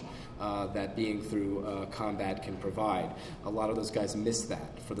adrenaline rush that being through combat can provide. A lot of those guys miss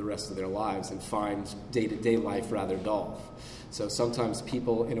that for the rest of their lives and find day-to-day life rather dull. So sometimes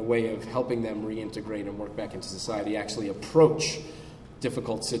people, in a way of helping them reintegrate and work back into society, actually approach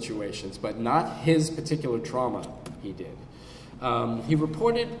difficult situations, but not his particular trauma he did. He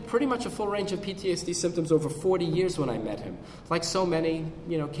reported pretty much a full range of PTSD symptoms over 40 years when I met him. Like so many,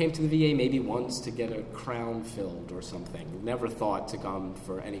 came to the VA maybe once to get a crown filled or something. Never thought to come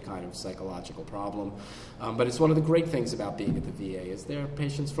for any kind of psychological problem. But it's one of the great things about being at the VA is they're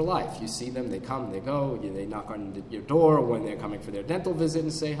patients for life. You see them, they come, they go, they knock on your door when they're coming for their dental visit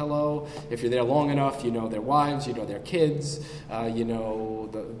and say hello. If you're there long enough, you know their wives, you know their kids,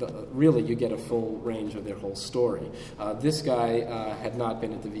 really you get a full range of their whole story. This guy had not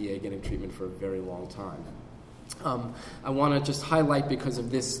been at the VA getting treatment for a very long time. I want to just highlight, because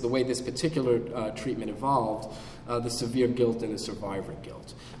of this, the way this particular treatment evolved, the severe guilt and the survivor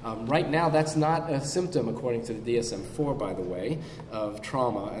guilt. Right now, that's not a symptom, according to the DSM-4, by the way, of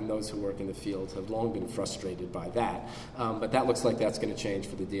trauma, and those who work in the field have long been frustrated by that. But that looks like that's going to change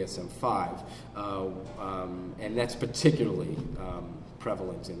for the DSM-5, and that's particularly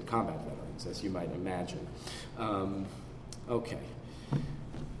prevalent in combat veterans, as you might imagine. Okay.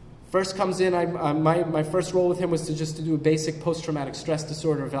 First comes in, my first role with him was to do a basic post-traumatic stress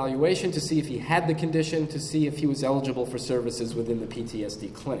disorder evaluation to see if he had the condition, to see if he was eligible for services within the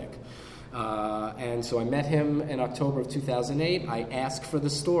PTSD clinic. And so I met him in October of 2008. I asked for the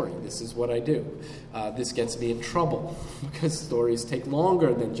story. This is what I do. This gets me in trouble because stories take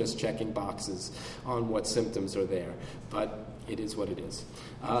longer than just checking boxes on what symptoms are there. But it is what it is.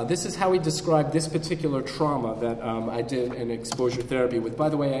 This is how he described this particular trauma that I did an exposure therapy with. By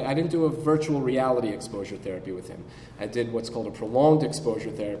the way, I didn't do a virtual reality exposure therapy with him. I did what's called a prolonged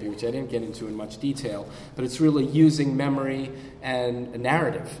exposure therapy, which I didn't get into in much detail, but it's really using memory and a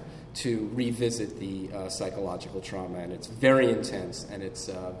narrative to revisit the psychological trauma, and it's very intense, and it's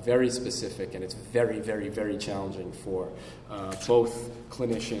very specific, and it's very, very, very challenging for both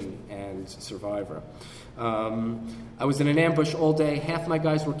clinician and survivor. I was in an ambush all day. Half my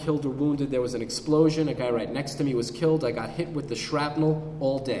guys were killed or wounded. There was an explosion. A guy right next to me was killed. I got hit with the shrapnel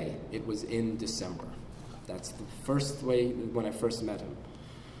all day. It was in December. That's the first way when I first met him.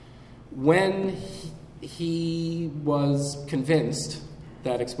 When he was convinced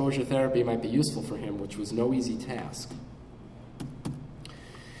that exposure therapy might be useful for him, which was no easy task,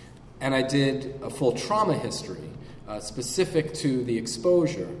 and I did a full trauma history specific to the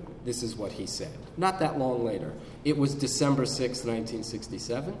exposure, this is what he said. Not that long later. It was December 6,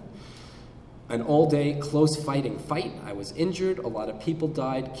 1967. An all-day close fighting fight. I was injured. A lot of people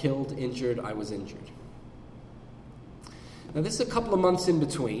died, killed, injured. I was injured. Now, this is a couple of months in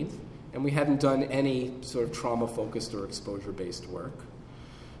between, and we hadn't done any sort of trauma-focused or exposure-based work.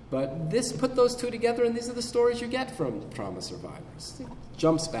 But this put those two together, and these are the stories you get from trauma survivors. It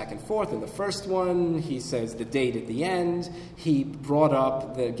jumps back and forth. In the first one, he says the date at the end. He brought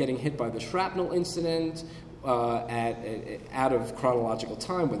up the getting hit by the shrapnel incident out of chronological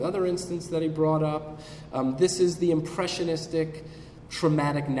time with other incidents that he brought up. This is the impressionistic,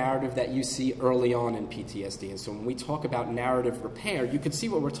 traumatic narrative that you see early on in PTSD. And so when we talk about narrative repair, you can see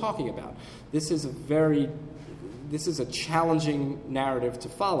what we're talking about. This is a challenging narrative to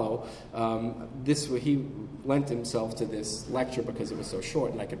follow. He lent himself to this lecture because it was so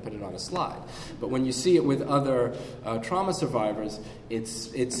short and I could put it on a slide. But when you see it with other trauma survivors,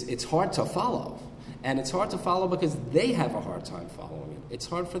 it's hard to follow. And it's hard to follow because they have a hard time following it. It's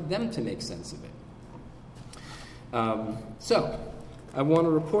hard for them to make sense of it. So I want to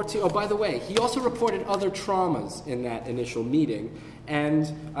report to you, by the way, he also reported other traumas in that initial meeting.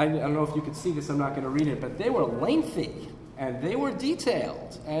 And I don't know if you could see this, I'm not going to read it, but they were lengthy, and they were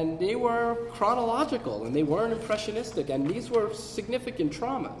detailed, and they were chronological, and they weren't impressionistic, and these were significant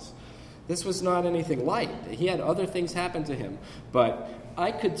traumas. This was not anything light. He had other things happen to him, but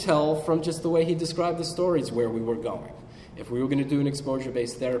I could tell from just the way he described the stories where we were going. If we were going to do an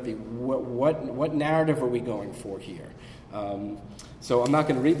exposure-based therapy, what narrative are we going for here? So I'm not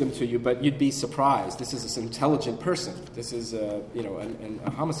going to read them to you, but you'd be surprised. This is an intelligent person. This is a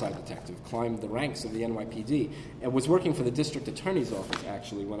homicide detective, climbed the ranks of the NYPD, and was working for the district attorney's office,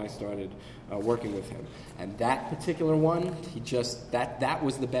 actually, when I started working with him. And that particular one, that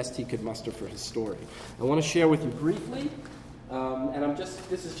was the best he could muster for his story. I want to share with you briefly, and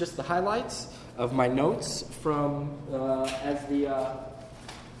this is just the highlights of my notes from as the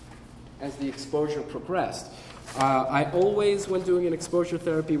exposure progressed. I always, when doing an exposure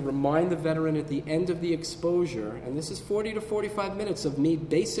therapy, remind the veteran at the end of the exposure, and this is 40 to 45 minutes of me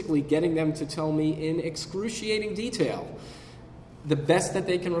basically getting them to tell me in excruciating detail, the best that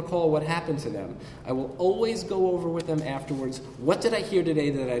they can recall what happened to them. I will always go over with them afterwards, what did I hear today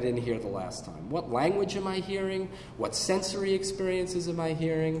that I didn't hear the last time? What language am I hearing? What sensory experiences am I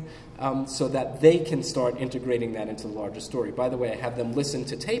hearing? So that they can start integrating that into the larger story. By the way, I have them listen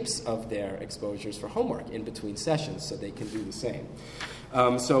to tapes of their exposures for homework in between sessions so they can do the same.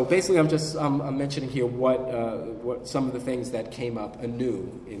 So basically I'm mentioning here what some of the things that came up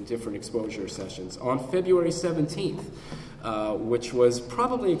anew in different exposure sessions. On February 17th, which was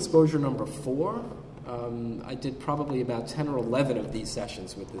probably exposure number 4. I did probably about 10 or 11 of these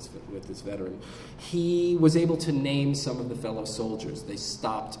sessions with this veteran. He was able to name some of the fellow soldiers. They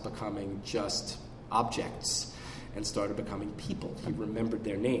stopped becoming just objects and started becoming people. He remembered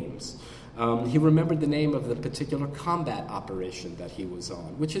their names. He remembered the name of the particular combat operation that he was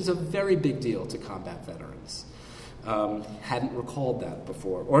on, which is a very big deal to combat veterans. Hadn't recalled that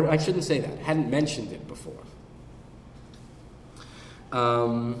before, or I shouldn't say that, hadn't mentioned it before.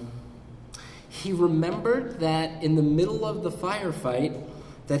 He remembered that in the middle of the firefight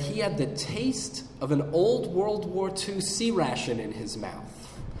that he had the taste of an old World War II sea ration in his mouth.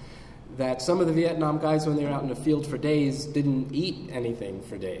 That some of the Vietnam guys, when they were out in the field for days, didn't eat anything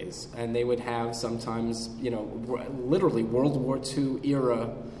for days. And they would have sometimes, literally World War II era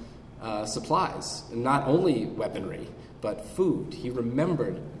supplies. Not only weaponry, but food. He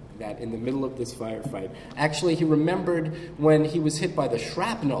remembered that in the middle of this firefight. Actually, he remembered when he was hit by the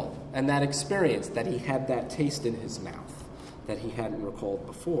shrapnel and that experience, that he had that taste in his mouth that he hadn't recalled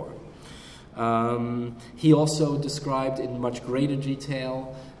before. He also described in much greater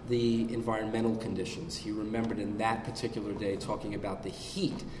detail the environmental conditions. He remembered in that particular day talking about the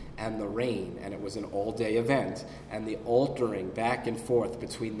heat and the rain, and it was an all-day event, and the altering back and forth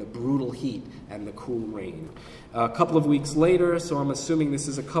between the brutal heat and the cool rain. A couple of weeks later, so I'm assuming this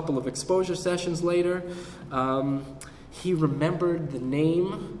is a couple of exposure sessions later, he remembered the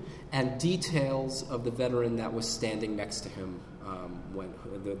name and details of the veteran that was standing next to him when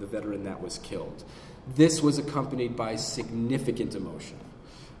the veteran that was killed. This was accompanied by significant emotion.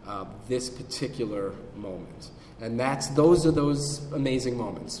 This particular moment. And those are those amazing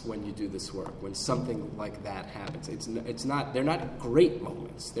moments when you do this work, when something like that happens. They're not great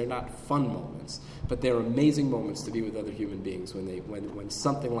moments, they're not fun moments, but they're amazing moments to be with other human beings when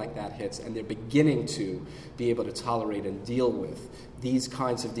something like that hits and they're beginning to be able to tolerate and deal with these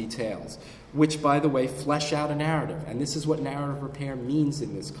kinds of details, which, by the way, flesh out a narrative. And this is what narrative repair means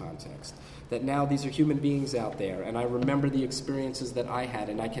in this context. That now these are human beings out there, and I remember the experiences that I had,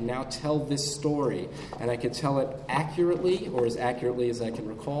 and I can now tell this story, and I can tell it accurately, or as accurately as I can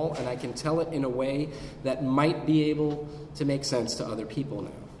recall, and I can tell it in a way that might be able to make sense to other people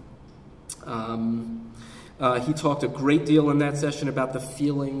now. He talked a great deal in that session about the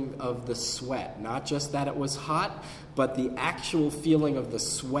feeling of the sweat, not just that it was hot, but the actual feeling of the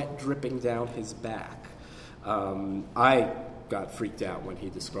sweat dripping down his back. I got freaked out when he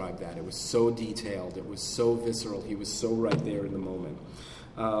described that. It was so detailed. It was so visceral. He was so right there in the moment.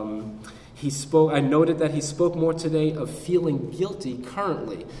 I noted that he spoke more today of feeling guilty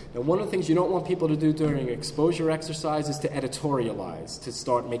currently. Now, one of the things you don't want people to do during exposure exercise is to editorialize, to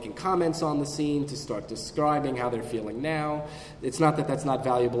start making comments on the scene, to start describing how they're feeling now. It's not that that's not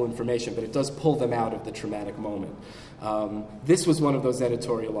valuable information, but it does pull them out of the traumatic moment. This was one of those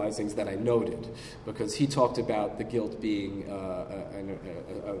editorializings that I noted, because he talked about the guilt being an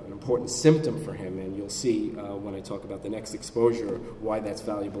important symptom for him, and you'll see when I talk about the next exposure why that's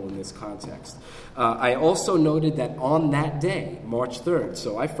valuable in this context. I also noted that on that day, March 3rd,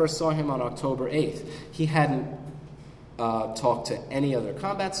 so I first saw him on October 8th, he hadn't talked to any other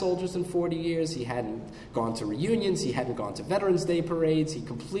combat soldiers in 40 years, he hadn't gone to reunions, he hadn't gone to Veterans Day parades, he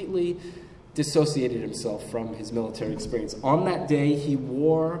completely dissociated himself from his military experience. On that day, he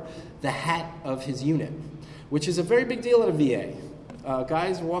wore the hat of his unit, which is a very big deal at a VA.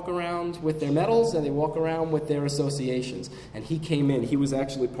 Guys walk around with their medals and they walk around with their associations. And he came in. He was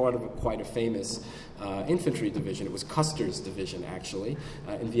actually part of quite a famous infantry division. It was Custer's division, actually.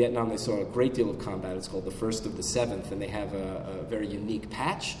 In Vietnam, they saw a great deal of combat. It's called the 1st of the 7th, and they have a very unique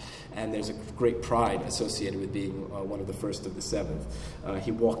patch. And there's a great pride associated with being one of the 1st of the 7th.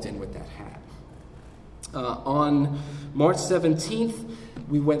 He walked in with that hat. On March 17th,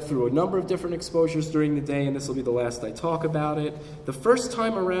 we went through a number of different exposures during the day, and this will be the last I talk about it. The first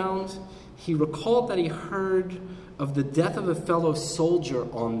time around, he recalled that he heard of the death of a fellow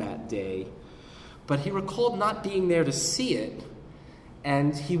soldier on that day, but he recalled not being there to see it,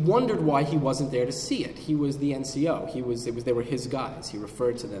 And he wondered why he wasn't there to see it. He was the NCO. They were his guys. He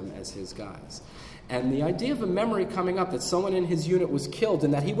referred to them as his guys. And the idea of a memory coming up that someone in his unit was killed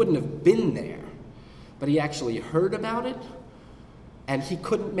and that he wouldn't have been there, but he actually heard about it, and he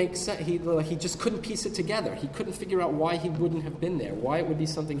couldn't make sense. He just couldn't piece it together. He couldn't figure out why he wouldn't have been there, why it would be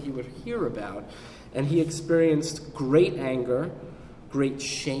something he would hear about. And he experienced great anger, great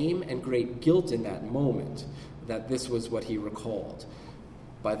shame, and great guilt in that moment that this was what he recalled.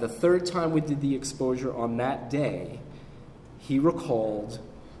 By the third time we did the exposure on that day, he recalled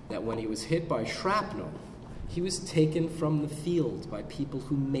that when he was hit by shrapnel, he was taken from the field by people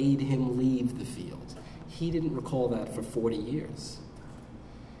who made him leave the field. He didn't recall that for 40 years.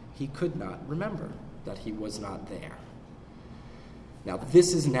 He could not remember that he was not there. Now,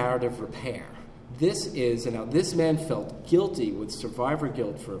 this is narrative repair. This man felt guilty with survivor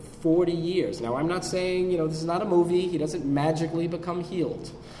guilt for 40 years. Now, I'm not saying, this is not a movie. He doesn't magically become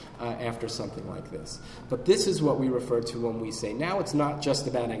healed after something like this. But this is what we refer to when we say, now it's not just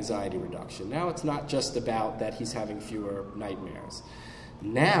about anxiety reduction. Now it's not just about that he's having fewer nightmares.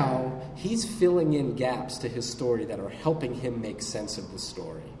 Now he's filling in gaps to his story that are helping him make sense of the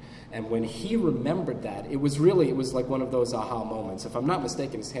story. And when he remembered that, it was like one of those aha moments. If I'm not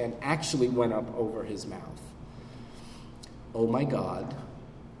mistaken, his hand actually went up over his mouth. Oh my God,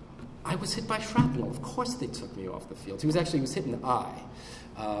 I was hit by shrapnel. Of course they took me off the field. He was hit in the eye.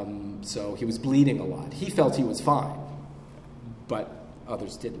 So he was bleeding a lot. He felt he was fine, but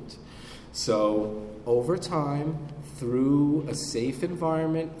others didn't. So over time, through a safe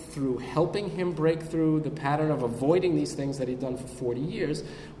environment, through helping him break through the pattern of avoiding these things that he'd done for 40 years,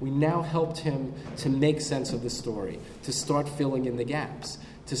 we now helped him to make sense of the story, to start filling in the gaps,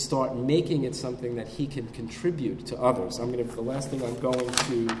 to start making it something that he can contribute to others. The last thing I'm going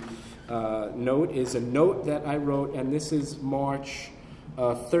to note is a note that I wrote, and this is March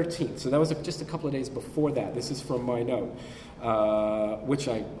 13th. So that was just a couple of days before that. This is from my note, which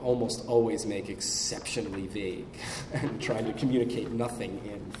I almost always make exceptionally vague and trying to communicate nothing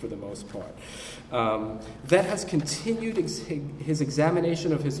in for the most part. That has continued his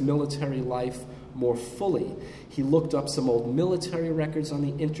examination of his military life more fully. He looked up some old military records on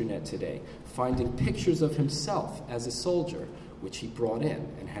the internet today, finding pictures of himself as a soldier, which he brought in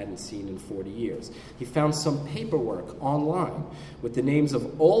and hadn't seen in 40 years. He found some paperwork online with the names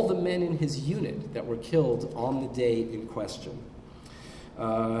of all the men in his unit that were killed on the day in question.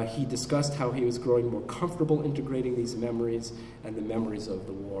 He discussed how he was growing more comfortable integrating these memories and the memories of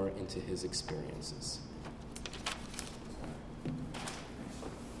the war into his experiences.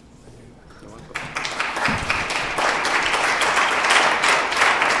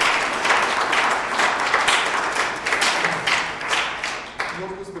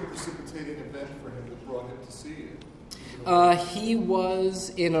 He was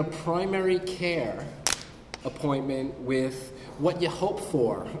in a primary care appointment with what you hope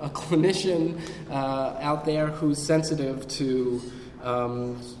for, a clinician out there who's sensitive to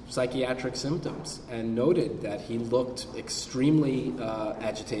psychiatric symptoms, and noted that he looked extremely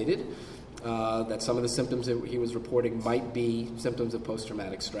agitated, that some of the symptoms that he was reporting might be symptoms of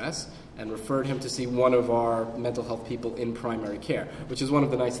post-traumatic stress, and referred him to see one of our mental health people in primary care, which is one of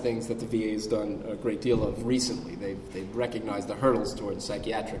the nice things that the VA has done a great deal of recently. They've recognized the hurdles towards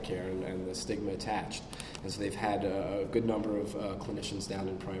psychiatric care and the stigma attached. And so they've had a good number of clinicians down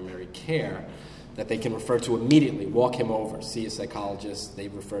in primary care that they can refer to immediately, walk him over, see a psychologist.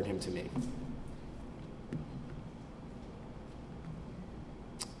 They've referred him to me.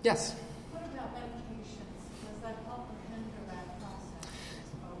 Yes?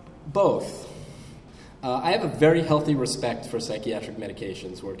 Both. I have a very healthy respect for psychiatric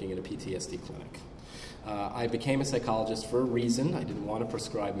medications working in a PTSD clinic. I became a psychologist for a reason. I didn't want to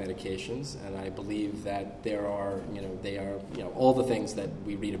prescribe medications, and I believe that they are all the things that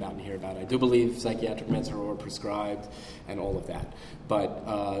we read about and hear about. I do believe psychiatric meds are overprescribed and all of that.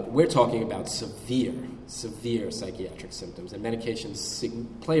 But we're talking about severe psychiatric symptoms, and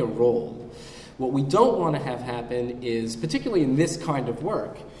medications play a role. What we don't want to have happen is, particularly in this kind of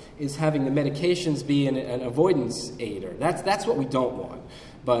work, is having the medications be an avoidance aider. That's what we don't want.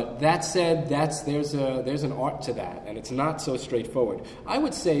 But that said, there's an art to that, and it's not so straightforward. I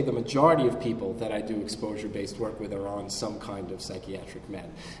would say the majority of people that I do exposure-based work with are on some kind of psychiatric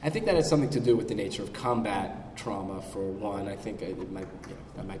med. I think that has something to do with the nature of combat trauma, for one. I think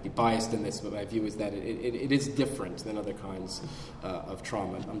I might be biased in this, but my view is that it is different than other kinds of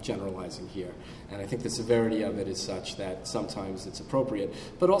trauma. I'm generalizing here. And I think the severity of it is such that sometimes it's appropriate.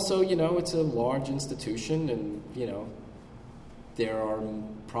 But also, it's a large institution, and, there are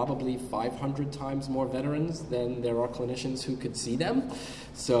probably 500 times more veterans than there are clinicians who could see them.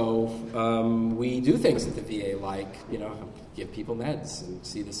 So we do things at the VA like, give people meds and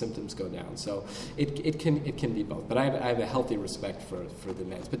see the symptoms go down. So it can be both. But I have a healthy respect for the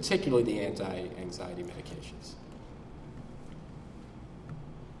meds, particularly the anti-anxiety medications.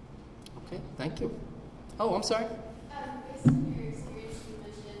 Okay, thank you. Oh, I'm sorry. Based on your experience, you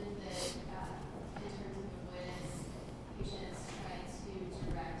mentioned that in terms of avoidance, patients try to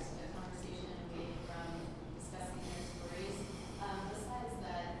direct the conversation away from discussing their stories. Besides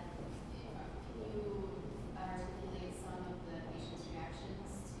that, can you articulate some of the patient's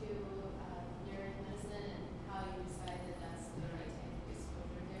reactions to narrative medicine and how you decide that that's the right type of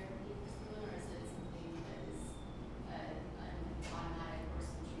exposure therapy for someone, or is it something that is an automatic course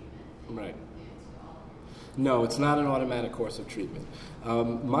of treatment? Right. No, it's not an automatic course of treatment.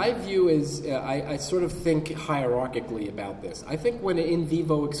 My view is I sort of think hierarchically about this. I think when in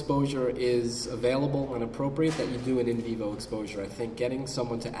vivo exposure is available and appropriate, that you do an in vivo exposure. I think getting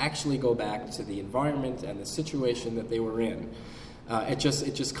someone to actually go back to the environment and the situation that they were in, it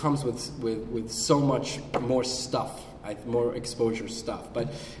just comes with so much more stuff, more exposure stuff. But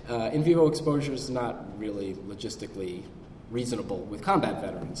in vivo exposure is not really logistically reasonable with combat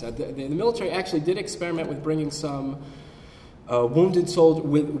veterans. The military actually did experiment with bringing some wounded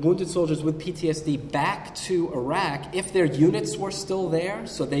soldiers with PTSD back to Iraq if their units were still there,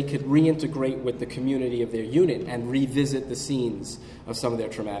 so they could reintegrate with the community of their unit and revisit the scenes of some of their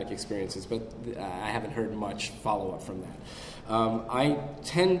traumatic experiences. But I haven't heard much follow-up from that. I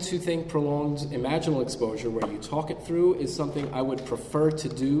tend to think prolonged imaginal exposure, where you talk it through, is something I would prefer to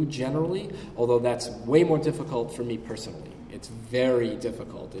do generally, although that's way more difficult for me personally. It's very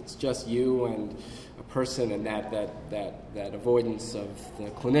difficult. It's just you and a person, and that avoidance of the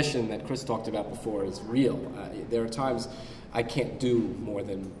clinician that Chris talked about before is real. There are times I can't do more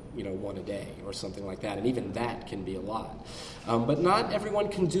than one a day or something like that, and even that can be a lot. But not everyone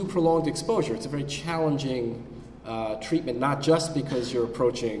can do prolonged exposure. It's a very challenging treatment, not just because you're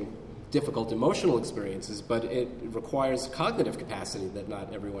approaching difficult emotional experiences, but it requires cognitive capacity that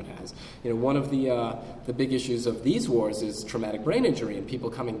not everyone has. One of the big issues of these wars is traumatic brain injury, and people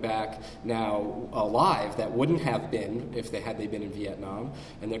coming back now alive that wouldn't have been if they been in Vietnam,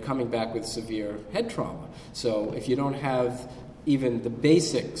 and they're coming back with severe head trauma. So if you don't have even the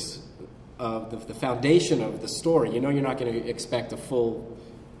basics of the foundation of the story, you're not going to expect a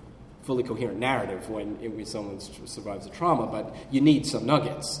fully coherent narrative when someone survives a trauma, but you need some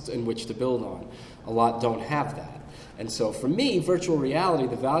nuggets in which to build on. A lot don't have that. And so for me, virtual reality,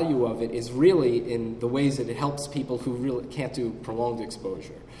 the value of it is really in the ways that it helps people who really can't do prolonged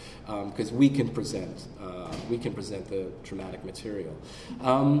exposure, because we can present the traumatic material.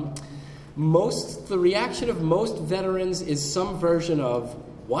 The reaction of most veterans is some version of,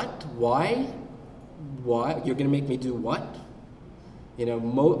 what? Why? You're going to make me do what?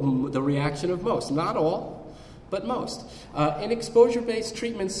 The reaction of most, not all, but most. In exposure-based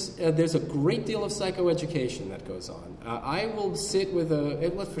treatments, there's a great deal of psychoeducation that goes on. I will sit with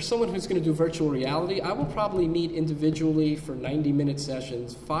for someone who's going to do virtual reality, I will probably meet individually for 90-minute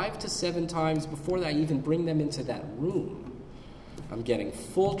sessions 5 to 7 times before I even bring them into that room. I'm getting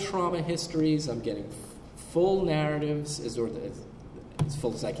full trauma histories, I'm getting full narratives, as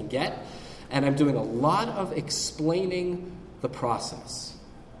full as I can get, and I'm doing a lot of explaining the process,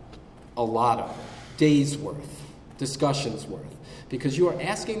 a lot of it, days worth, discussions worth, because you are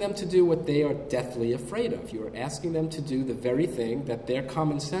asking them to do what they are deathly afraid of. You are asking them to do the very thing that their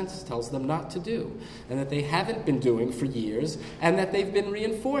common sense tells them not to do, and that they haven't been doing for years, and that they've been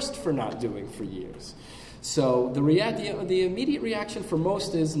reinforced for not doing for years. So the immediate reaction for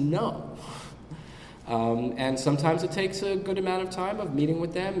most is no. And sometimes it takes a good amount of time of meeting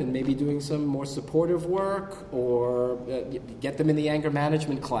with them and maybe doing some more supportive work, or get them in the anger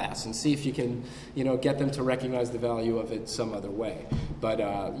management class and see if you can, get them to recognize the value of it some other way. But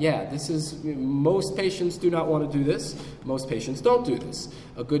most patients do not want to do this. Most patients don't do this.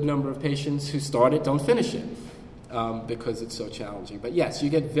 A good number of patients who start it don't finish it because it's so challenging. But yes, you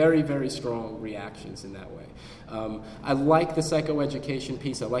get very, very strong reactions in that way. I like the psychoeducation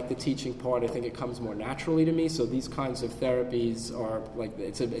piece. I like the teaching part. I think it comes more naturally to me. So these kinds of therapies are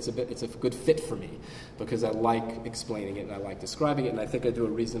it's a good fit for me, because I like explaining it and I like describing it, and I think I do a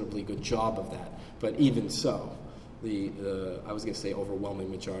reasonably good job of that. But even so, I was going to say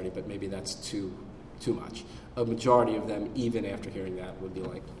overwhelming majority, but maybe that's too much. A majority of them, even after hearing that, would be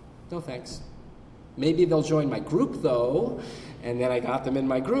like, no thanks. Maybe they'll join my group, though, and then I got them in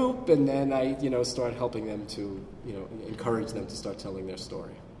my group, and then I, start helping them to, encourage them to start telling their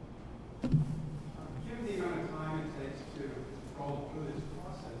story. Given the amount of time it takes to roll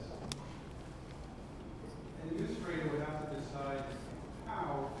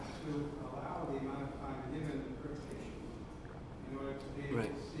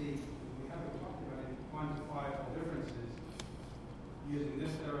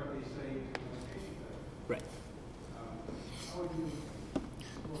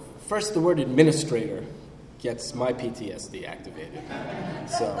first, the word administrator gets my PTSD activated.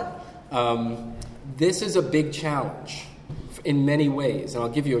 So this is a big challenge in many ways, and I'll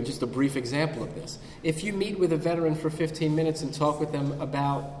give you just a brief example of this. If you meet with a veteran for 15 minutes and talk with them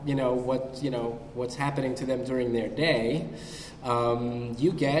about what's happening to them during their day,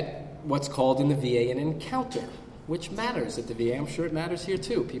 you get what's called in the VA an encounter, which matters at the VA. I'm sure it matters here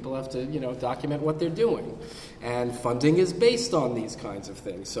too. People have to document what they're doing, and funding is based on these kinds of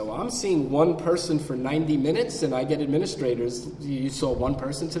things. So I'm seeing one person for 90 minutes, and I get administrators. You saw one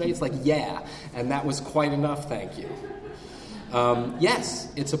person today? It's like, yeah, and that was quite enough, thank you. Yes,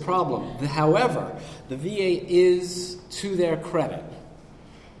 it's a problem. However, the VA is, to their credit,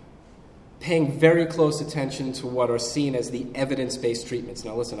 paying very close attention to what are seen as the evidence-based treatments.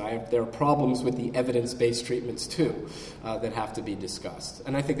 Now listen, there are problems with the evidence-based treatments too that have to be discussed.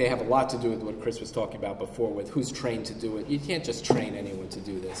 And I think they have a lot to do with what Chris was talking about before with who's trained to do it. You can't just train anyone to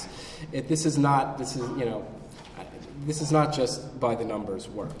do this. This is not just by the numbers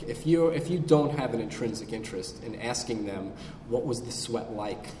work. If you don't have an intrinsic interest in asking them what was the sweat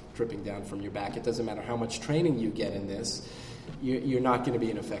like dripping down from your back, it doesn't matter how much training you get in this, you're not going to be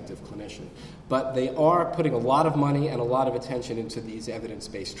an effective clinician. But they are putting a lot of money and a lot of attention into these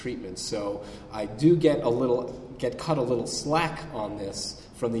evidence-based treatments. So I do get cut a little slack on this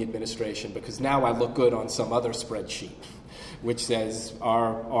from the administration, because now I look good on some other spreadsheet which says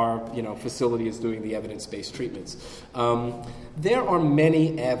our facility is doing the evidence-based treatments. There are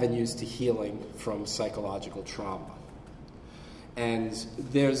many avenues to healing from psychological trauma. And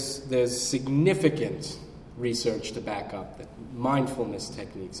there's significant research to back up that mindfulness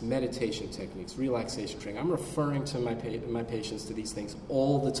techniques, meditation techniques, relaxation training. I'm referring to my patients to these things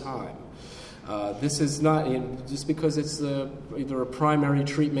all the time. This is not, just because it's either a primary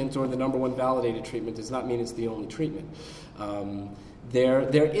treatment or the number one validated treatment does not mean it's the only treatment.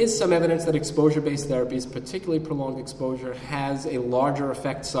 There is some evidence that exposure-based therapies, particularly prolonged exposure, has a larger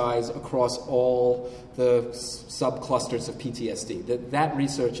effect size across all the subclusters of PTSD. That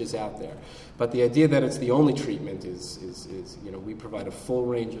research is out there. But the idea that it's the only treatment is we provide a full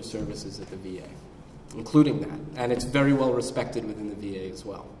range of services at the VA, including that. And it's very well respected within the VA as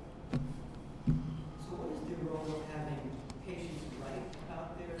well. So what is the role of having patients write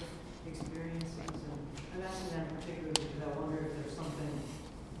about their experiences? And I'm asking that particularly because I wonder if there's something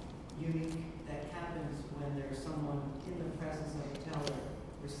unique that happens when there's someone in the presence of a teller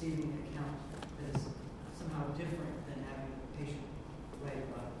receiving an account that is somehow different than having a patient write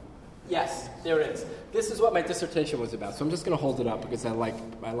about it. Yes, there is. This is what my dissertation was about, so I'm just going to hold it up because I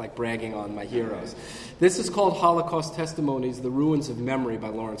like bragging on my heroes. This is called Holocaust Testimonies, The Ruins of Memory by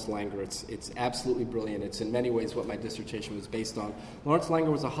Lawrence Langer. It's absolutely brilliant. It's in many ways what my dissertation was based on. Lawrence Langer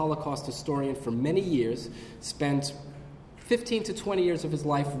was a Holocaust historian for many years, spent 15 to 20 years of his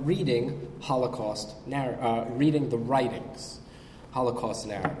life reading reading the writings, Holocaust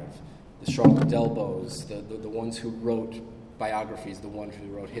narrative, the Charlotte Delbos, the ones who wrote biographies, the ones who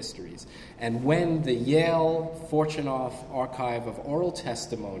wrote histories. And when the Yale Fortunoff Archive of Oral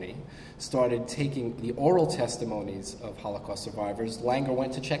Testimony started taking the oral testimonies of Holocaust survivors, Langer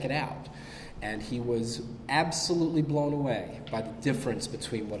went to check it out. And he was absolutely blown away by the difference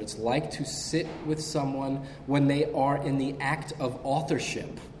between what it's like to sit with someone when they are in the act of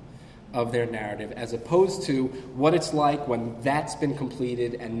authorship of their narrative, as opposed to what it's like when that's been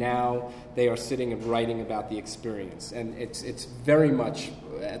completed and now they are sitting and writing about the experience. And it's very much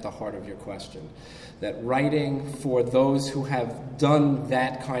at the heart of your question, that writing for those who have done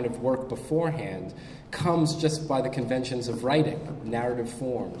that kind of work beforehand comes just by the conventions of writing, narrative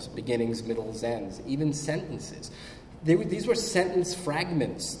forms, beginnings, middles, ends, even sentences. These were sentence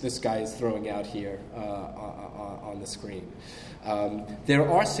fragments this guy is throwing out here on the screen. There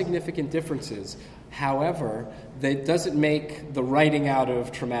are significant differences. However, that doesn't make the writing out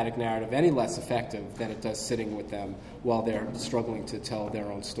of traumatic narrative any less effective than it does sitting with them while they're struggling to tell their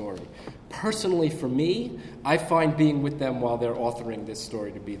own story. Personally, for me, I find being with them while they're authoring this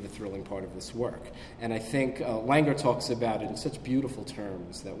story to be the thrilling part of this work. And I think Langer talks about it in such beautiful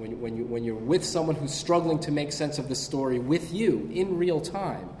terms that when you're with someone who's struggling to make sense of the story with you in real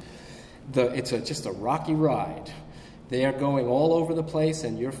time, it's just a rocky ride. They are going all over the place,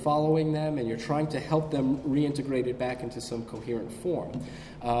 and you're following them, and you're trying to help them reintegrate it back into some coherent form.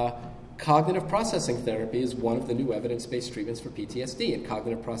 Cognitive processing therapy is one of the new evidence-based treatments for PTSD, and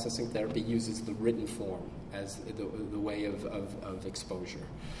cognitive processing therapy uses the written form as the way of exposure.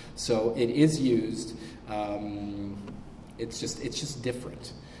 So it is used. It's just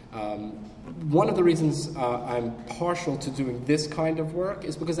different. One of the reasons I'm partial to doing this kind of work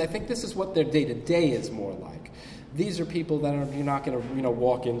is because I think this is what their day-to-day is more like. These are people that you're not going to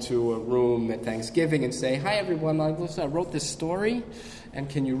walk into a room at Thanksgiving and say, "Hi everyone, listen, I wrote this story, and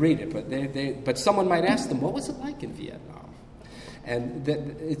can you read it?" But someone might ask them, "What was it like in Vietnam?" And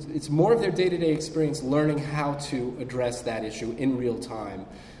it's more of their day-to-day experience learning how to address that issue in real time.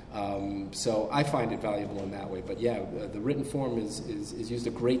 So I find it valuable in that way. But yeah, the written form is used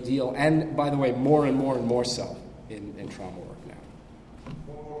a great deal, and by the way, more and more and more so in trauma work now.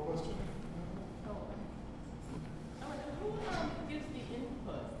 One more question. Who gives the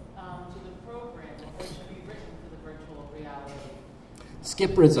input to the program that should be written for the virtual reality?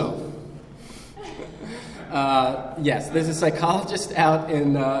 Skip Rizzo. Yes, there's a psychologist out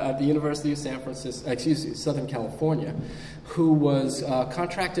at the University of Southern California, who was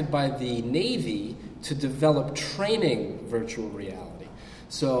contracted by the Navy to develop training virtual reality.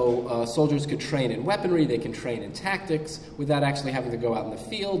 So soldiers could train in weaponry, they can train in tactics, without actually having to go out in the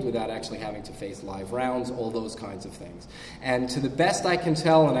field, without actually having to face live rounds, all those kinds of things. And to the best I can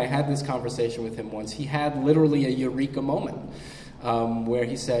tell, and I had this conversation with him once, he had literally a eureka moment where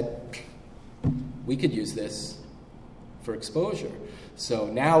he said, we could use this for exposure. So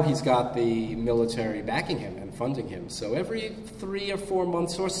now he's got the military backing him and funding him. So every 3 or 4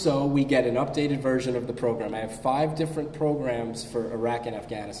 months or so, we get an updated version of the program. I have 5 different programs for Iraq and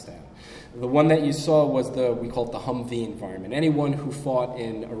Afghanistan. The one that you saw was we call it the Humvee environment. Anyone who fought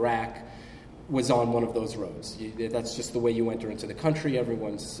in Iraq was on one of those roads. That's just the way you enter into the country.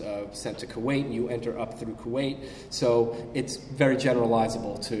 Everyone's sent to Kuwait, and you enter up through Kuwait. So it's very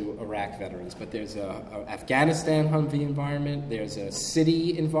generalizable to Iraq veterans. But there's a Afghanistan Humvee environment. There's a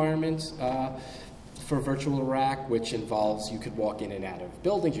city environment for virtual Iraq, which involves you could walk in and out of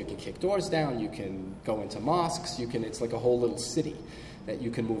buildings, you can kick doors down, you can go into mosques, it's like a whole little city that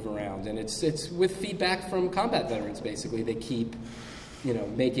you can move around. And it's with feedback from combat veterans, basically. They keep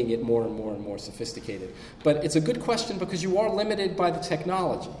making it more and more and more sophisticated. But it's a good question because you are limited by the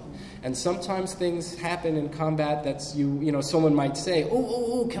technology. And sometimes things happen in combat that's someone might say,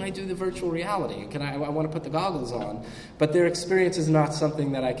 oh, can I do the virtual reality? I want to put the goggles on. But their experience is not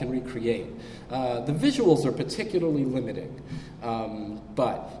something that I can recreate. The visuals are particularly limiting.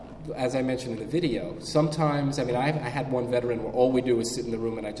 But as I mentioned in the video, sometimes, I had one veteran where all we do is sit in the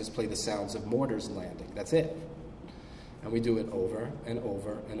room and I just play the sounds of mortars landing. That's it. And we do it over and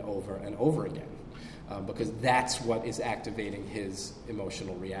over and over and over again because that's what is activating his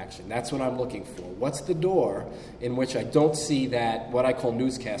emotional reaction. That's what I'm looking for. What's the door in which I don't see that, what I call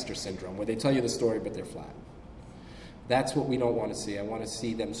newscaster syndrome, where they tell you the story but they're flat? That's what we don't want to see. I want to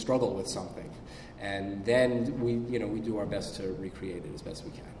see them struggle with something. And then we do our best to recreate it as best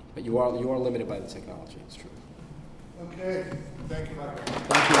we can. But you are limited by the technology, it's true. Okay. Thank you, Michael.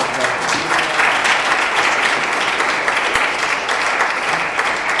 Thank you.